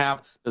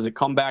 3.5? Does it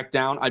come back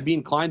down? I'd be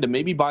inclined to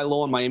maybe buy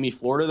low on Miami,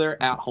 Florida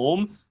there at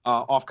home,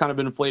 off kind of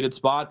an inflated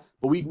spot.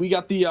 But we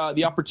got the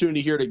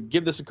opportunity here to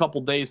give this a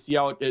couple days, see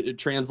how it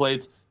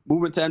translates.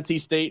 Movement to NC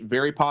State,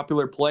 very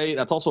popular play.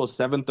 That's also a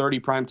 7:30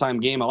 primetime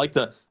game. I like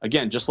to,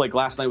 again, just like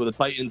last night with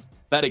the Titans,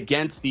 bet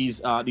against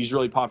these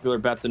really popular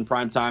bets in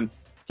primetime.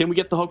 Can we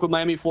get the hook with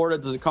Miami,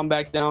 Florida? Does it come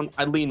back down?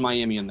 I'd lean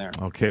Miami in there.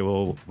 Okay,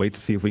 we'll wait to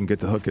see if we can get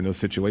the hook in those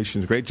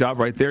situations. Great job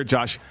right there,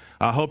 Josh.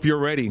 I hope you're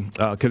ready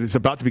because it's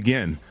about to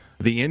begin.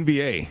 The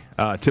NBA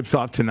tips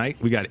off tonight.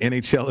 We got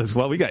NHL as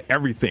well. We got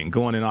everything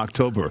going in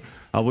October.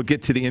 We'll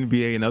get to the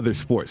NBA and other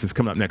sports. It's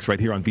coming up next right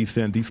here on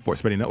VSiN, the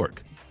Sports Betting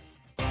Network.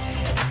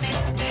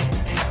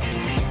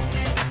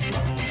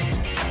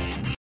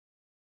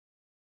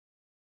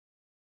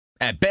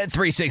 At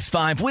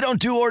Bet365, we don't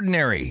do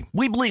ordinary.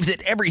 We believe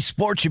that every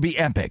sport should be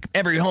epic.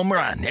 Every home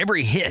run,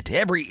 every hit,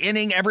 every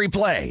inning, every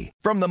play.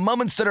 From the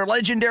moments that are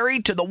legendary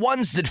to the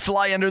ones that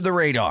fly under the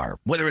radar.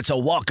 Whether it's a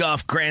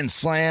walk-off grand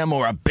slam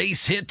or a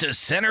base hit to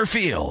center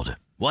field.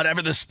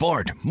 Whatever the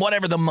sport,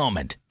 whatever the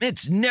moment.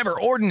 It's never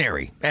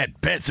ordinary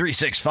at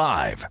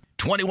Bet365.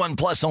 21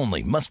 plus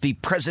only. Must be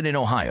present in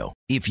Ohio.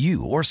 If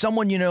you or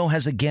someone you know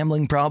has a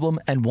gambling problem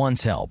and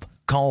wants help,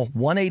 call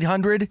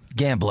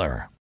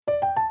 1-800-GAMBLER.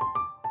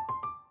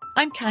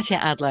 I'm Katya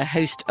Adler,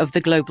 host of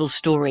The Global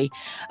Story.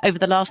 Over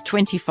the last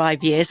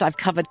 25 years, I've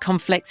covered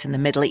conflicts in the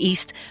Middle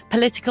East,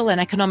 political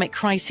and economic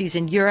crises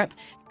in Europe,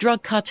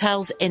 drug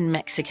cartels in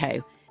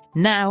Mexico.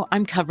 Now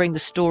I'm covering the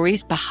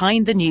stories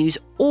behind the news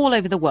all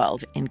over the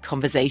world in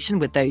conversation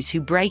with those who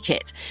break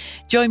it.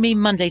 Join me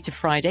Monday to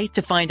Friday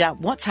to find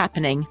out what's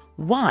happening,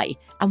 why,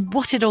 and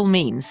what it all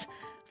means.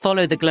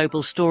 Follow The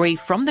Global Story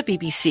from the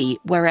BBC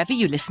wherever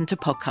you listen to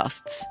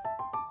podcasts.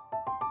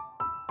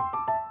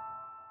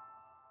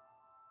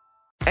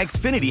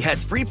 Xfinity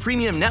has free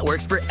premium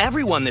networks for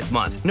everyone this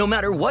month, no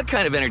matter what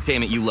kind of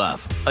entertainment you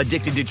love.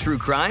 Addicted to true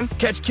crime?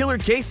 Catch killer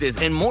cases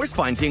and more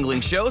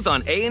spine-tingling shows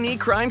on A&E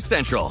Crime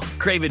Central.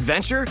 Crave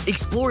adventure?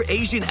 Explore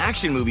Asian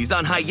action movies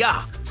on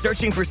Hi-YAH.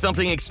 Searching for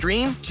something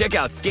extreme? Check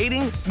out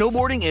skating,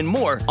 snowboarding, and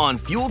more on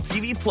Fuel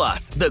TV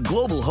Plus, the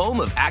global home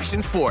of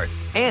action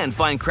sports. And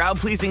find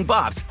crowd-pleasing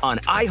bops on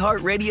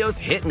iHeartRadio's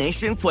Hit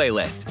Nation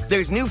playlist.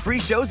 There's new free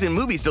shows and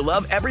movies to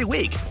love every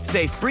week.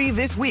 Say free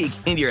this week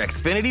in your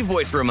Xfinity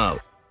voice remote.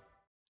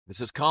 This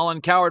is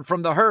Colin Cowherd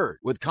from The Herd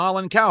with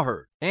Colin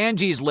Cowherd.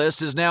 Angie's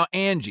List is now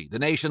Angie, the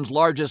nation's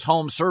largest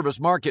home service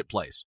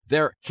marketplace.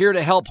 They're here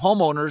to help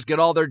homeowners get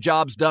all their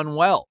jobs done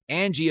well.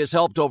 Angie has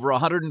helped over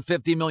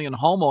 150 million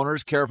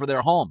homeowners care for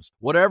their homes.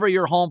 Whatever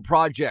your home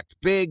project,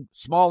 big,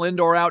 small,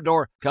 indoor,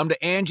 outdoor, come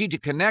to Angie to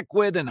connect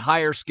with and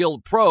hire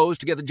skilled pros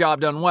to get the job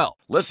done well.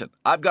 Listen,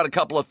 I've got a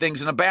couple of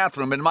things in a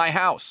bathroom in my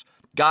house.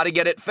 Got to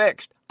get it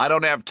fixed. I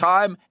don't have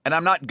time, and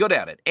I'm not good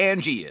at it.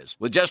 Angie is.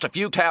 With just a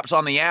few taps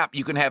on the app,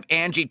 you can have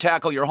Angie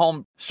tackle your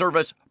home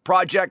service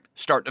project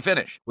start to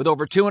finish. With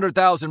over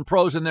 200,000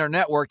 pros in their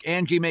network,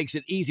 Angie makes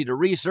it easy to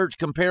research,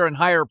 compare, and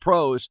hire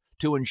pros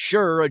to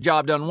ensure a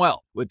job done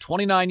well. With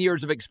 29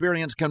 years of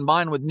experience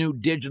combined with new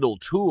digital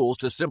tools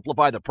to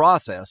simplify the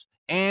process,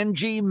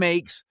 Angie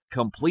makes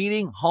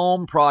completing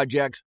home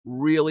projects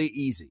really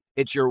easy.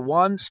 It's your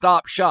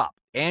one-stop shop.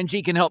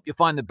 Angie can help you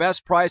find the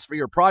best price for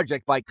your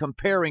project by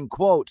comparing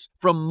quotes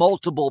from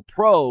multiple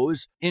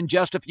pros in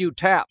just a few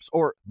taps,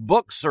 or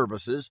book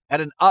services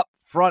at an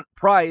upfront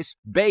price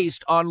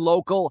based on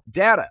local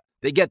data.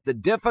 They get the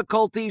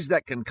difficulties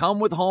that can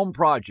come with home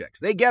projects.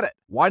 They get it.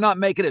 Why not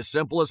make it as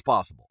simple as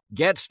possible?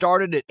 Get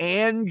started at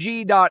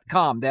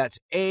Angie.com. That's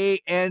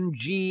ANGI.com,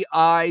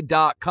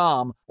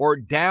 or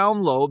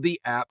download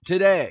the app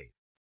today.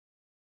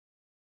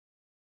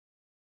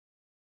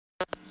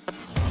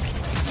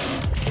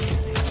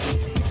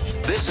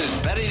 This is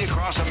Betting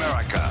Across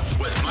America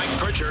with Mike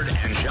Pritchard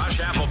and Josh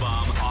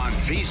Applebaum on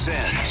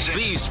VSiN,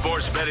 the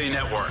Sports Betting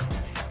Network.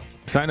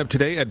 Sign up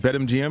today at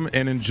BetMGM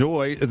and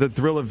enjoy the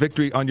thrill of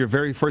victory on your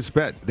very first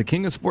bet. The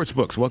King of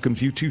Sportsbooks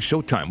welcomes you to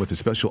Showtime with a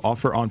special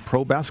offer on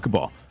pro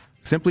basketball.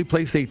 Simply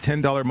place a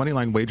 $10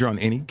 moneyline wager on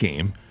any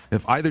game.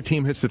 If either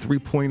team hits the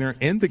three-pointer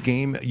in the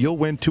game, you'll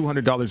win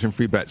 $200 in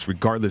free bets,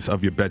 regardless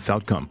of your bet's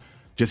outcome.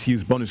 Just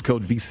use bonus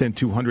code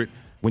VSiN200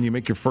 when you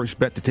make your first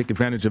bet to take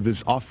advantage of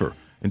this offer.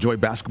 Enjoy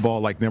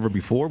basketball like never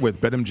before with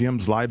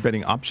BetMGM's live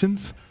betting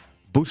options,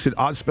 boosted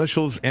odds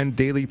specials, and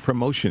daily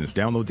promotions.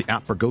 Download the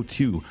app or go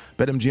to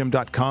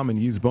BetMGM.com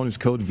and use bonus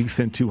code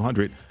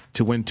VSiN200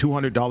 to win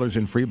 $200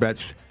 in free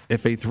bets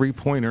if a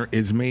three-pointer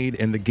is made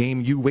in the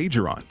game you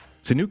wager on.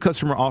 It's a new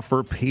customer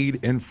offer,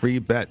 paid in free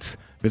bets.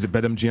 Visit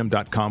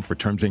BetMGM.com for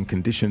terms and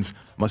conditions.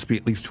 Must be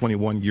at least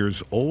 21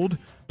 years old.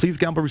 Please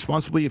gamble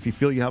responsibly. If you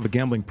feel you have a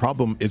gambling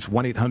problem, it's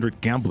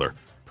 1-800-GAMBLER.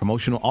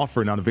 Promotional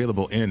offer not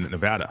available in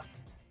Nevada.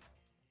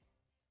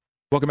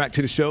 Welcome back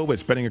to the show.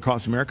 It's Betting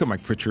Across America.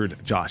 Mike Pritchard,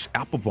 Josh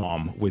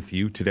Applebaum with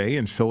you today.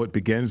 And so it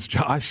begins,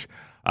 Josh,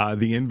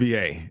 the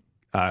NBA.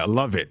 I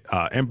love it.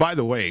 And by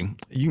the way,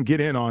 you can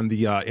get in on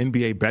the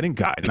NBA betting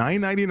guide,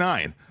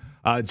 $9.99.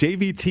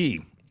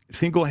 JVT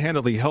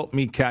single-handedly helped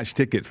me cash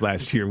tickets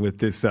last year with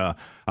this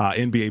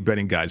NBA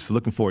betting guide. So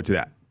looking forward to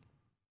that.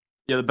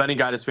 Yeah, the betting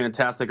guide is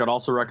fantastic. I'd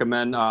also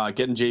recommend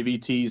getting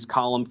JVT's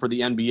column for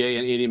the NBA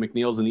and AD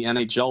McNeil's in the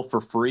NHL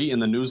for free in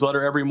the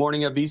newsletter every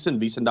morning at VSiN,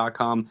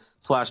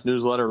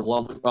 VSiN.com/newsletter.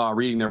 Love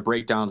reading their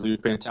breakdowns. They do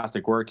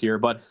fantastic work here.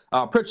 But,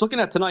 Pritch, looking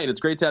at tonight,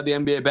 it's great to have the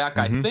NBA back.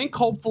 Mm-hmm. I think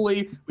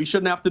hopefully we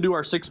shouldn't have to do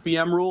our 6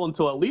 p.m. rule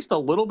until at least a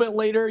little bit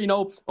later. You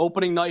know,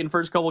 opening night and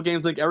first couple of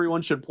games, I think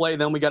everyone should play.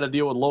 Then we got to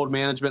deal with load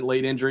management,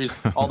 late injuries.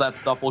 All that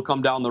stuff will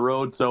come down the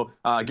road. So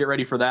get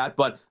ready for that.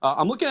 But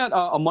I'm looking at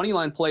a money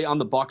line play on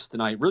the Bucks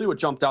tonight. Really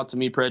what jumped out to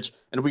me, Pritch,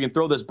 and if we can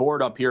throw this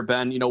board up here,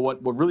 Ben, you know, what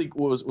really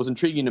was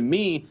intriguing to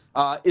me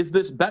is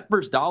this bet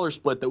versus dollar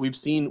split that we've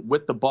seen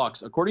with the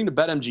Bucks. According to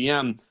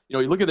BetMGM,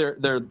 you look at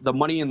the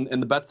money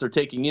and the bets they're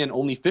taking in.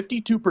 Only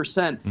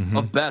 52%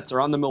 of bets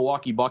are on the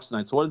Milwaukee Bucks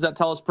tonight. So what does that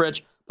tell us,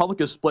 Pritch? Public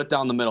is split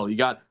down the middle. You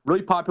got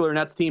really popular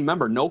Nets team.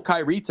 Remember, no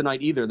Kyrie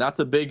tonight either. That's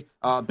a big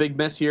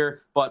miss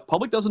here. But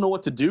public doesn't know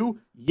what to do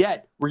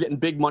yet. We're getting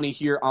big money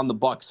here on the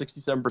Bucks,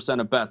 67%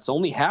 of bets. So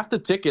only half the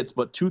tickets,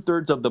 but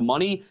 2/3 of the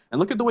money. And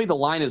look at the way the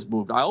line is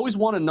moved. I always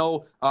want to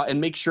know and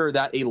make sure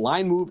that a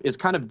line move is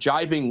kind of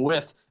jiving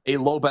with a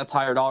low bets,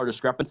 higher dollar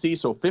discrepancy.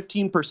 So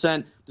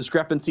 15%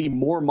 discrepancy,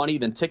 more money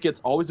than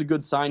tickets. Always a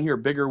good sign here.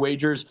 Bigger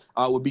wagers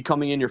would be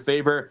coming in your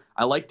favor.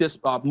 I like this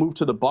move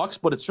to the Bucks,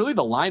 but it's really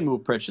the line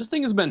move, Pritch. This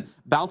thing has been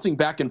bouncing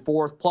back and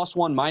forth,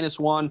 +1,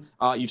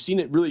 -1. You've seen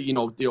it really,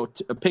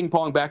 ping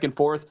pong back and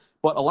forth.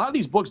 But a lot of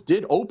these books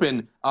did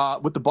open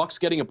with the Bucks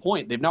getting a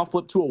point. They've now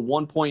flipped to a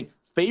 1-point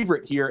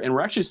favorite here, and we're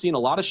actually seeing a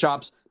lot of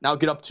shops now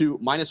get up to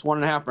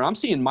 -1.5, and I'm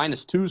seeing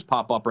 -2s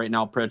pop up right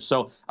now, Pritch.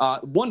 So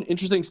one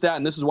interesting stat,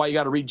 and this is why you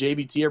got to read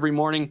JVT every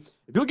morning.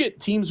 If you look at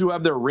teams who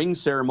have their ring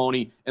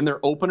ceremony in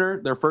their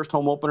opener, their first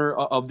home opener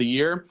of the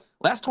year,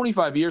 last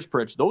 25 years,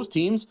 Pritch, those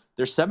teams,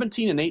 they're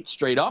 17-8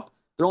 straight up.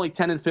 They're only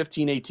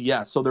 10-15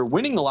 ATS. So they're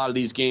winning a lot of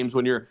these games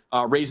when you're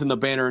raising the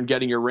banner and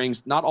getting your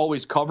rings, not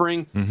always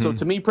covering. So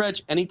to me,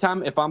 Pritch,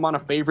 anytime if I'm on a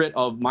favorite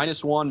of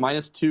 -1,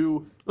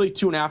 -2, really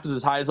 2.5 is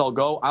as high as I'll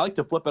go. I like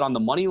to flip it on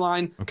the money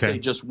line. Say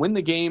just win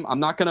the game.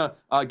 I'm not going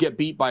to get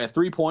beat by a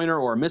 3-pointer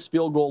or a missed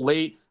field goal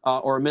late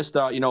or a missed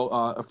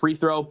a free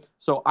throw.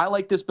 So I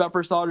like this bet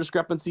first dollar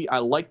discrepancy. I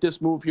like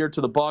this move here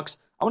to the Bucks.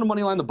 I'm going to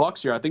money line the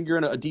Bucks here. I think you're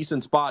in a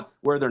decent spot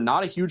where they're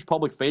not a huge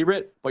public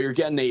favorite, but you're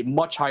getting a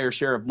much higher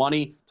share of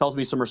money. Tells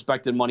me some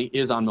respected money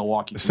is on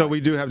Milwaukee tonight. So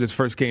we do have this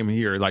first game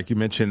here, like you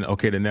mentioned.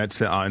 Okay, the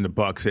Nets and the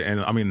Bucks,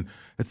 and I mean,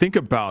 think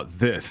about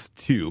this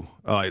too.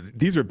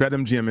 These are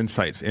BetMGM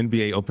insights,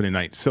 NBA opening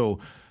night. So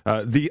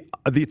the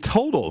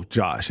total,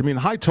 Josh. I mean,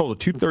 high total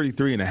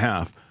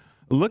 233.5.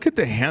 Look at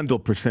the handle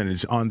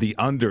percentage on the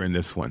under in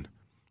this one.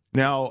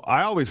 Now,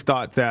 I always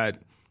thought that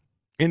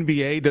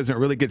NBA doesn't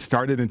really get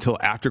started until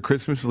after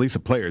Christmas. At least the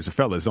players, the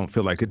fellas, don't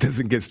feel like it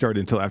doesn't get started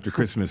until after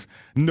Christmas.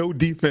 No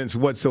defense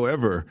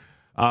whatsoever.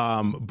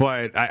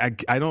 But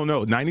I don't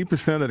know.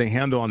 90% of the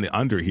handle on the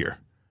under here.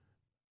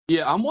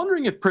 Yeah, I'm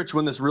wondering if, Pritch,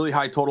 when this really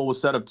high total was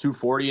set of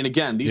 240, and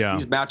again, these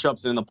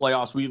matchups in the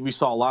playoffs, we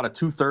saw a lot of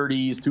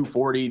 230s,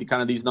 240,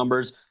 kind of these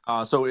numbers.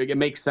 So it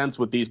makes sense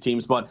with these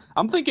teams. But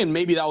I'm thinking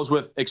maybe that was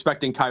with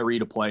expecting Kyrie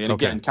to play. And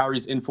again,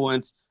 Kyrie's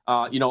influence,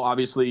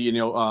 obviously,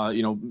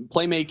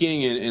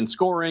 playmaking and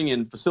scoring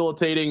and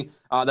facilitating.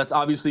 That's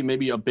obviously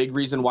maybe a big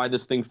reason why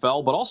this thing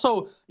fell. But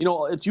also,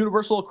 it's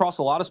universal across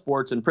a lot of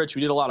sports. And Pritch, we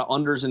did a lot of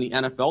unders in the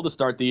NFL to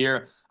start the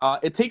year.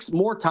 It takes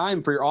more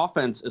time for your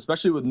offense,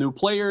 especially with new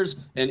players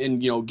and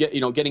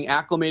getting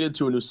acclimated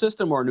to a new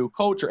system or a new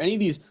coach or any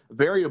of these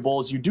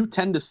variables. You do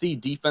tend to see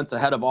defense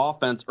ahead of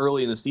offense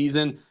early in the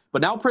season.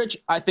 But now, Pritch,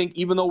 I think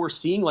even though we're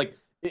seeing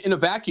in a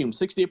vacuum,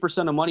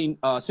 68% of money,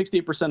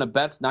 68% of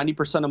bets,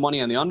 90% of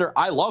money on the under.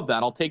 I love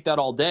that. I'll take that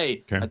all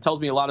day. Okay. That tells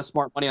me a lot of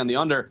smart money on the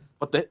under.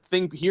 But the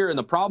thing here and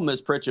the problem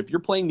is, Pritch, if you're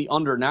playing the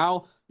under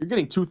now, you're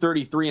getting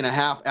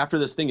 233.5 after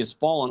this thing has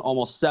fallen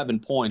almost 7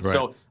 points. Right.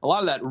 So a lot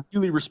of that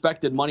really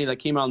respected money that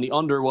came out on the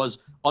under was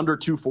under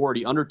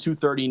 240, under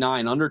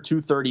 239, under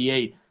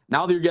 238.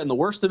 Now that you're getting the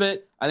worst of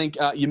it, I think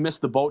you missed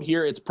the boat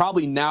here. It's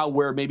probably now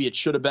where maybe it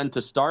should have been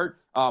to start.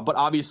 But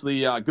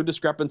obviously, good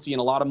discrepancy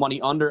and a lot of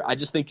money under. I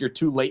just think you're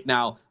too late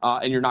now,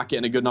 and you're not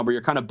getting a good number.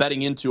 You're kind of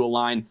betting into a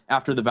line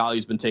after the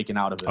value's been taken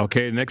out of it.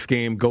 Okay, next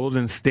game,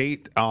 Golden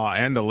State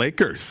and the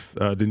Lakers.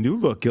 The new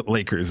look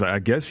Lakers, I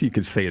guess you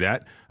could say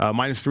that.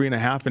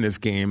 -3.5 in this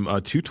game.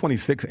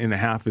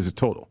 226.5 is a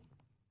total.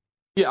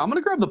 Yeah, I'm going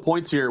to grab the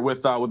points here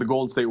with the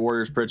Golden State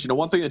Warriors, Pritch.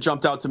 One thing that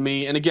jumped out to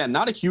me, and again,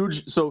 not a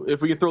huge, so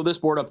if we could throw this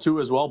board up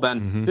too as well,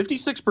 Ben,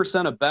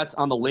 56% of bets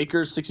on the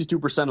Lakers,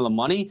 62% of the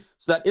money.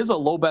 So that is a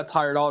low bets,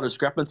 higher dollar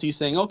discrepancy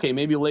saying, okay,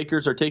 maybe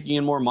Lakers are taking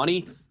in more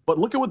money. But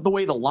look at the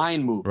way the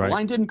line moved. Right. The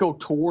line didn't go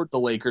toward the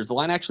Lakers. The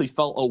line actually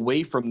fell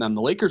away from them.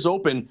 The Lakers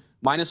open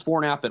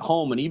 -4.5 at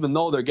home, and even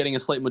though they're getting a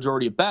slight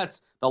majority of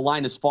bets, the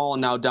line has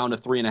fallen now down to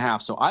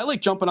 3.5. So I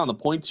like jumping on the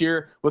points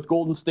here with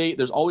Golden State.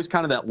 There's always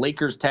kind of that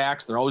Lakers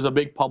tax. They're always a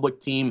big public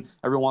team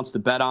everyone wants to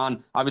bet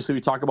on. Obviously,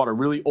 we talk about a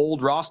really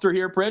old roster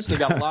here, Pritch. They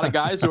got a lot of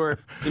guys who are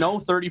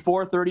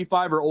 34,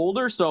 35 or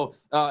older. So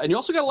and you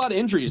also got a lot of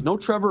injuries. No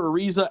Trevor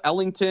Ariza,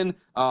 Ellington,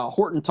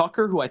 Horton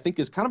Tucker, who I think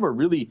is kind of a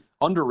really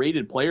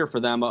underrated player for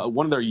them,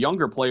 one of their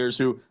younger players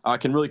who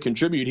can really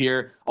contribute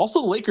here.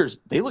 Also, the Lakers,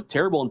 they look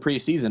terrible in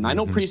preseason. I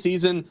know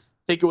preseason,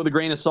 take it with a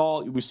grain of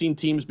salt. We've seen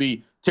teams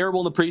be terrible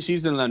in the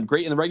preseason and then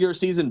great in the regular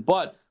season,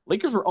 but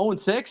Lakers were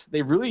 0-6.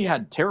 They really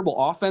had terrible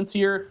offense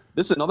here.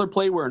 This is another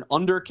play where an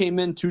under came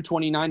in,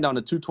 229 down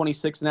to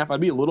 226.5. I'd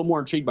be a little more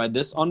intrigued by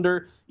this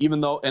under,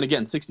 even though, and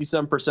again,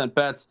 67%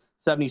 bets,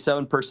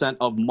 77%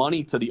 of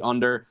money to the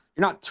under.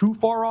 You're not too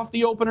far off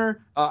the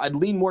opener. I'd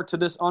lean more to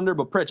this under,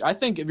 but Pritch, I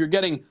think if you're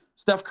getting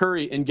Steph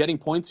Curry and getting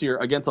points here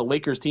against a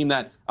Lakers team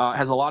that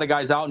has a lot of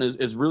guys out and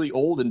is really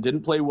old and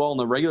didn't play well in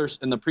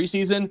the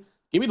preseason,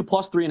 give me the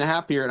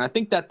 +3.5 here, and I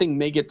think that thing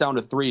may get down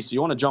to 3. So you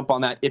want to jump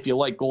on that if you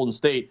like Golden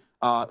State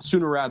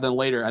sooner rather than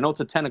later. I know it's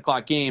a 10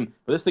 o'clock game,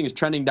 but this thing is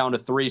trending down to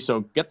 3,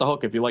 so get the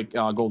hook if you like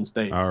Golden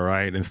State. All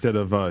right. Instead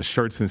of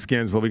shirts and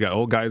skins, we got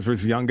old guys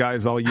versus young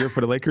guys all year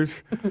for the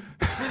Lakers?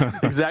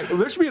 Exactly.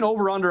 There should be an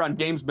over-under on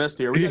games missed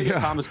here. We got to get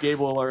Thomas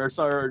Gable or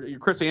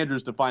Chris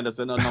Andrews to find us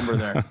a number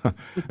there.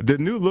 The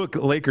new look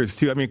Lakers,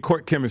 too. I mean,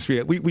 court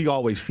chemistry, we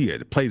always see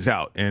it. It plays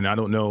out. And I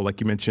don't know,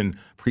 like you mentioned,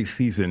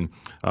 preseason,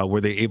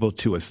 were they able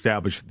to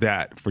establish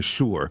that for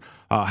sure?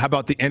 How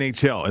about the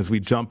NHL as we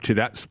jump to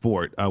that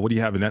sport? What do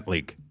you have in that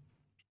league?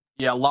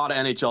 Yeah, a lot of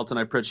NHL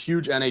tonight, Pritch.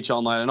 Huge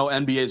NHL night. I know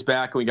NBA's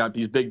back, and we got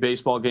these big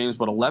baseball games,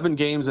 but 11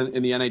 games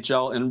in the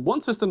NHL. And one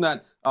system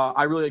that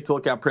I really like to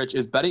look at, Pritch,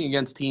 is betting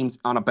against teams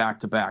on a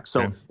back-to-back.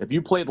 So if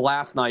you played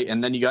last night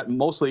and then you got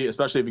mostly,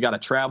 especially if you got to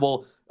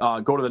travel,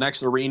 go to the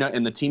next arena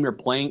and the team you're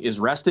playing is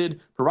rested,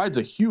 provides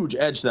a huge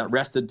edge to that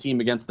rested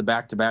team against the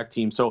back-to-back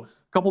team. So a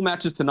couple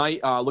matches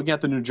tonight, looking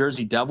at the New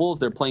Jersey Devils.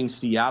 They're playing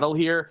Seattle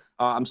here.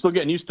 I'm still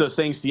getting used to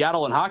saying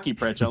Seattle in hockey,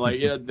 Pritch. I'm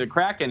like, the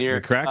Kraken here,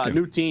 the Kraken.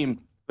 New team.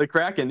 The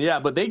Kraken, yeah,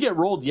 but they get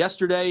rolled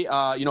yesterday.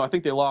 I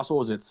think they lost,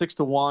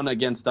 6-1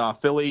 against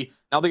Philly.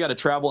 Now they got to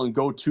travel and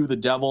go to the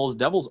Devils.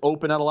 Devils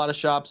open at a lot of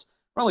shops,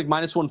 around like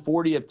minus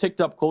 140, have ticked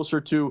up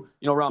closer to,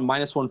 around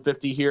minus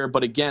 150 here.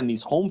 But again,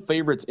 these home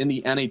favorites in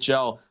the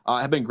NHL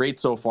have been great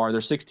so far.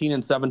 They're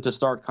 16-7 to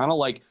start, kind of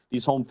like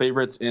these home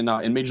favorites in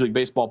Major League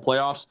Baseball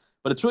playoffs.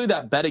 But it's really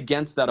that bet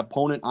against that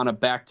opponent on a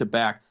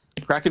back-to-back.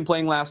 Kraken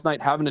playing last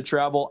night, having to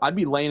travel. I'd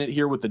be laying it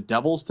here with the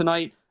Devils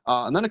tonight.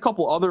 And then a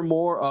couple other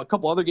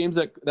games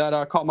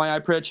that caught my eye,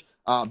 Pritch.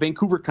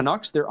 Vancouver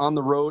Canucks, they're on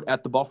the road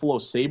at the Buffalo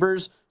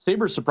Sabres.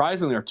 Sabres,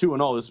 surprisingly, are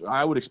 2-0. This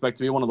I would expect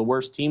to be one of the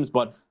worst teams,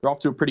 but they're off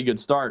to a pretty good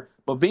start.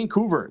 But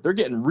Vancouver, they're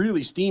getting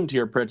really steamed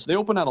here, Pritch. They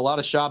open at a lot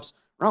of shops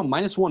around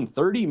minus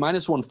 130,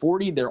 minus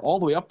 140. They're all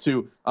the way up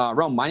to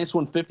around minus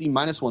 150,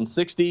 minus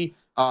 160.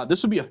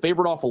 This would be a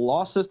favorite off a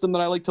loss system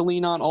that I like to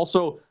lean on.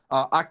 Also,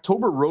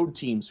 October road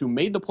teams who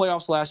made the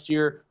playoffs last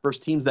year versus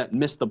teams that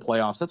missed the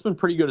playoffs. That's been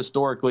pretty good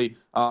historically,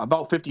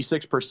 about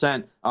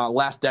 56%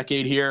 last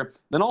decade here.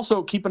 Then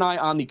also keep an eye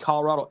on the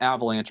Colorado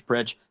Avalanche,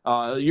 Pritch.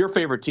 Your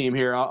favorite team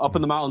here up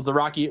in the mountains, the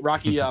Rocky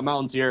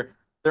Mountains here.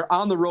 They're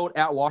on the road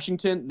at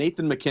Washington.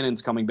 Nathan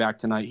McKinnon's coming back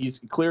tonight. He's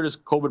cleared his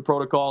COVID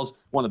protocols,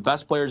 one of the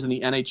best players in the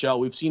NHL.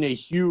 We've seen a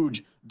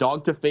huge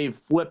dog-to-fave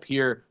flip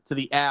here to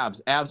the Avs.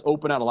 Avs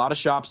open at a lot of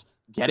shops,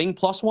 getting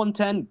plus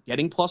 110,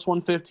 getting plus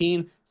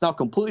 115. It's now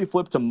completely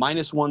flipped to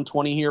minus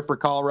 120 here for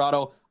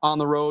Colorado on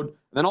the road.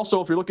 And then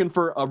also, if you're looking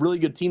for a really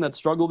good team that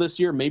struggled this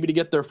year, maybe to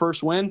get their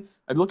first win,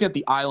 I'm looking at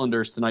the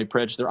Islanders tonight,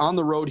 Pritch. They're on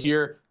the road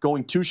here,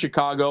 going to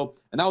Chicago.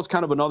 And that was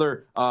kind of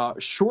another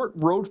short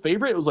road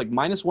favorite. It was like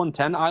minus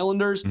 110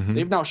 Islanders. Mm-hmm.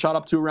 They've now shot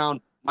up to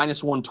around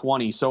minus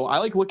 120. So I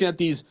like looking at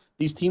these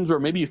teams where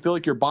maybe you feel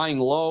like you're buying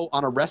low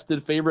on a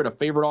rested favorite, a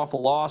favorite off a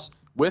loss,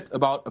 with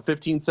about a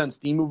 15-cent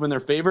steam move in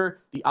their favor.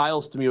 The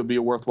Isles, to me, would be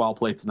a worthwhile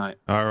play tonight.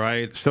 All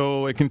right.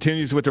 So it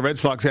continues with the Red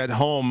Sox at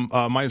home,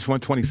 minus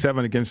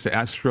 127 against the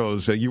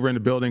Astros. You were in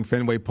the building,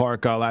 Fenway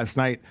Park, last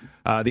night.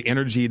 The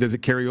energy, does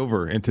it carry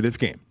over into this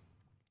game?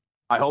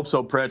 I hope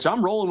so, Pritch.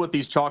 I'm rolling with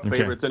these chalk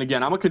favorites. And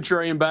again, I'm a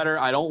contrarian bettor.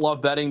 I don't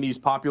love betting these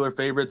popular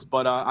favorites,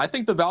 but I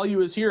think the value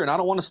is here, and I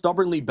don't want to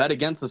stubbornly bet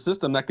against a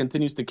system that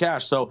continues to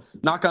cash. So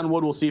knock on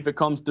wood, we'll see if it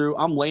comes through.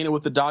 I'm laying it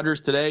with the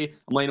Dodgers today.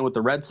 I'm laying it with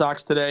the Red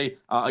Sox today.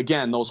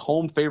 Again, those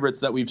home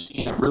favorites that we've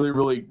seen have really,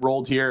 really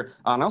rolled here.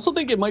 And I also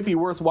think it might be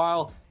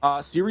worthwhile.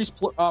 Series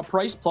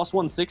price plus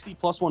 160,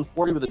 plus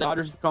 140 with the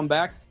Dodgers to come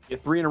back.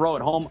 Get 3 in a row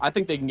at home. I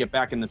think they can get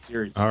back in the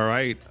series. All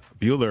right.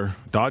 Bueller,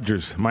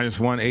 Dodgers, minus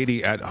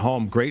 180 at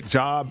home. Great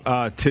job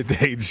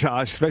today,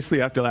 Josh, especially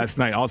after last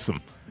night.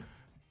 Awesome.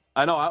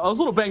 I know. I was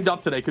a little banged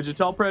up today. Could you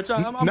tell, Pritch?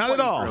 I'm Not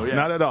at all. Yeah.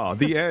 Not at all.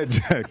 The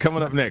Edge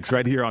coming up next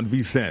right here on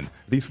VSiN,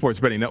 the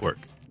Sports Betting Network.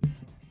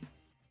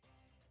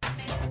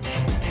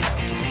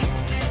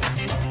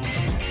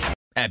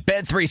 At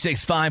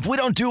Bet365, we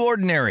don't do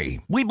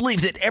ordinary. We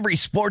believe that every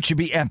sport should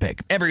be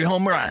epic. Every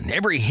home run,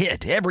 every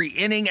hit, every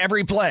inning,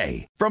 every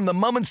play. From the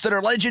moments that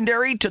are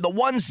legendary to the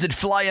ones that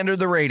fly under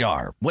the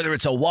radar. Whether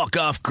it's a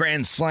walk-off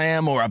grand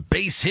slam or a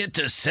base hit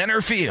to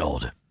center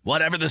field.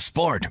 Whatever the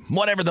sport,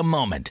 whatever the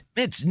moment.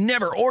 It's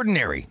never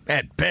ordinary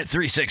at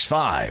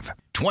Bet365.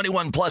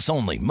 21 plus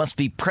only. Must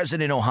be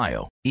present in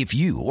Ohio. If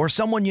you or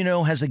someone you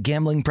know has a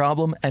gambling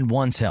problem and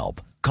wants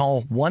help,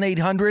 call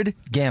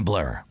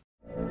 1-800-GAMBLER.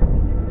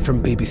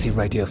 From BBC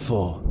Radio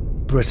 4,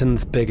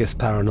 Britain's biggest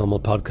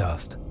paranormal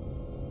podcast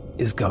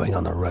is going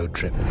on a road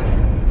trip.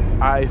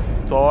 I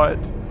thought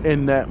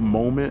in that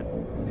moment,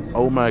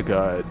 oh my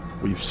God,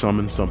 we've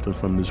summoned something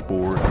from this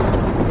board.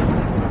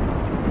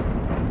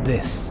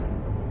 This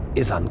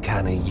is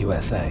Uncanny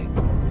USA.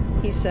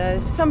 He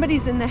says,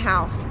 somebody's in the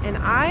house, and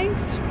I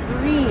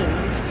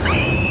screamed.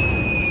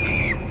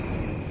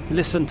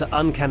 Listen to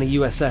Uncanny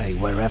USA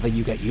wherever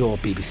you get your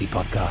BBC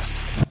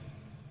podcasts,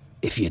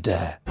 if you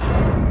dare.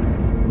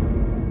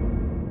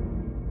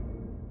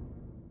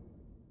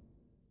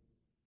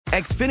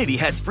 Xfinity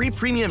has free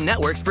premium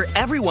networks for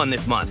everyone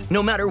this month,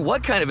 no matter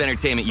what kind of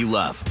entertainment you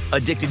love.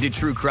 Addicted to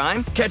true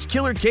crime? Catch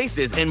killer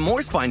cases and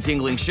more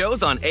spine-tingling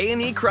shows on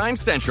A&E Crime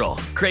Central.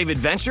 Crave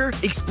adventure?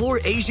 Explore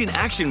Asian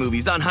action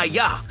movies on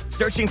Hi-YAH.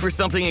 Searching for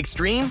something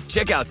extreme?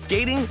 Check out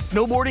skating,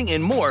 snowboarding,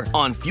 and more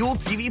on Fuel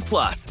TV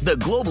Plus, the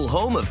global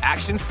home of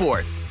action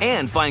sports.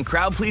 And find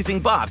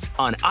crowd-pleasing bops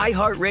on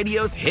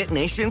iHeartRadio's Hit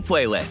Nation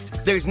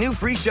playlist. There's new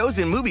free shows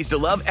and movies to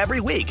love every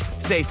week.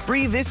 Say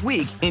free this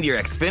week in your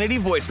Xfinity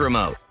voice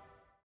remote.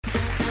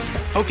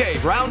 Okay,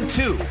 round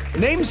 2.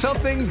 Name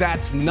something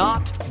that's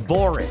not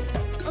boring.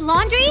 A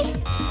laundry?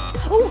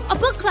 Ooh, a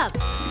book club.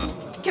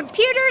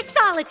 Computer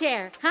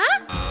solitaire,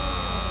 huh?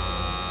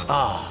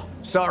 Ah,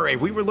 oh, sorry,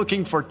 we were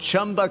looking for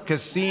Chumba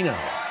Casino.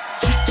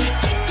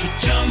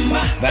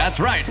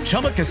 That's right,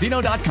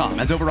 ChumbaCasino.com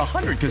has over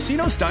 100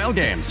 casino-style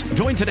games.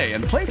 Join today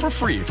and play for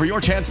free for your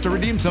chance to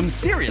redeem some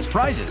serious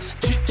prizes.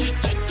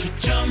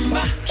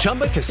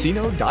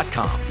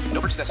 ChumbaCasino.com.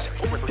 No purchase necessary.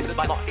 Void where prohibited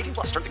by law. 18+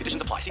 terms and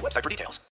conditions apply. See website for details.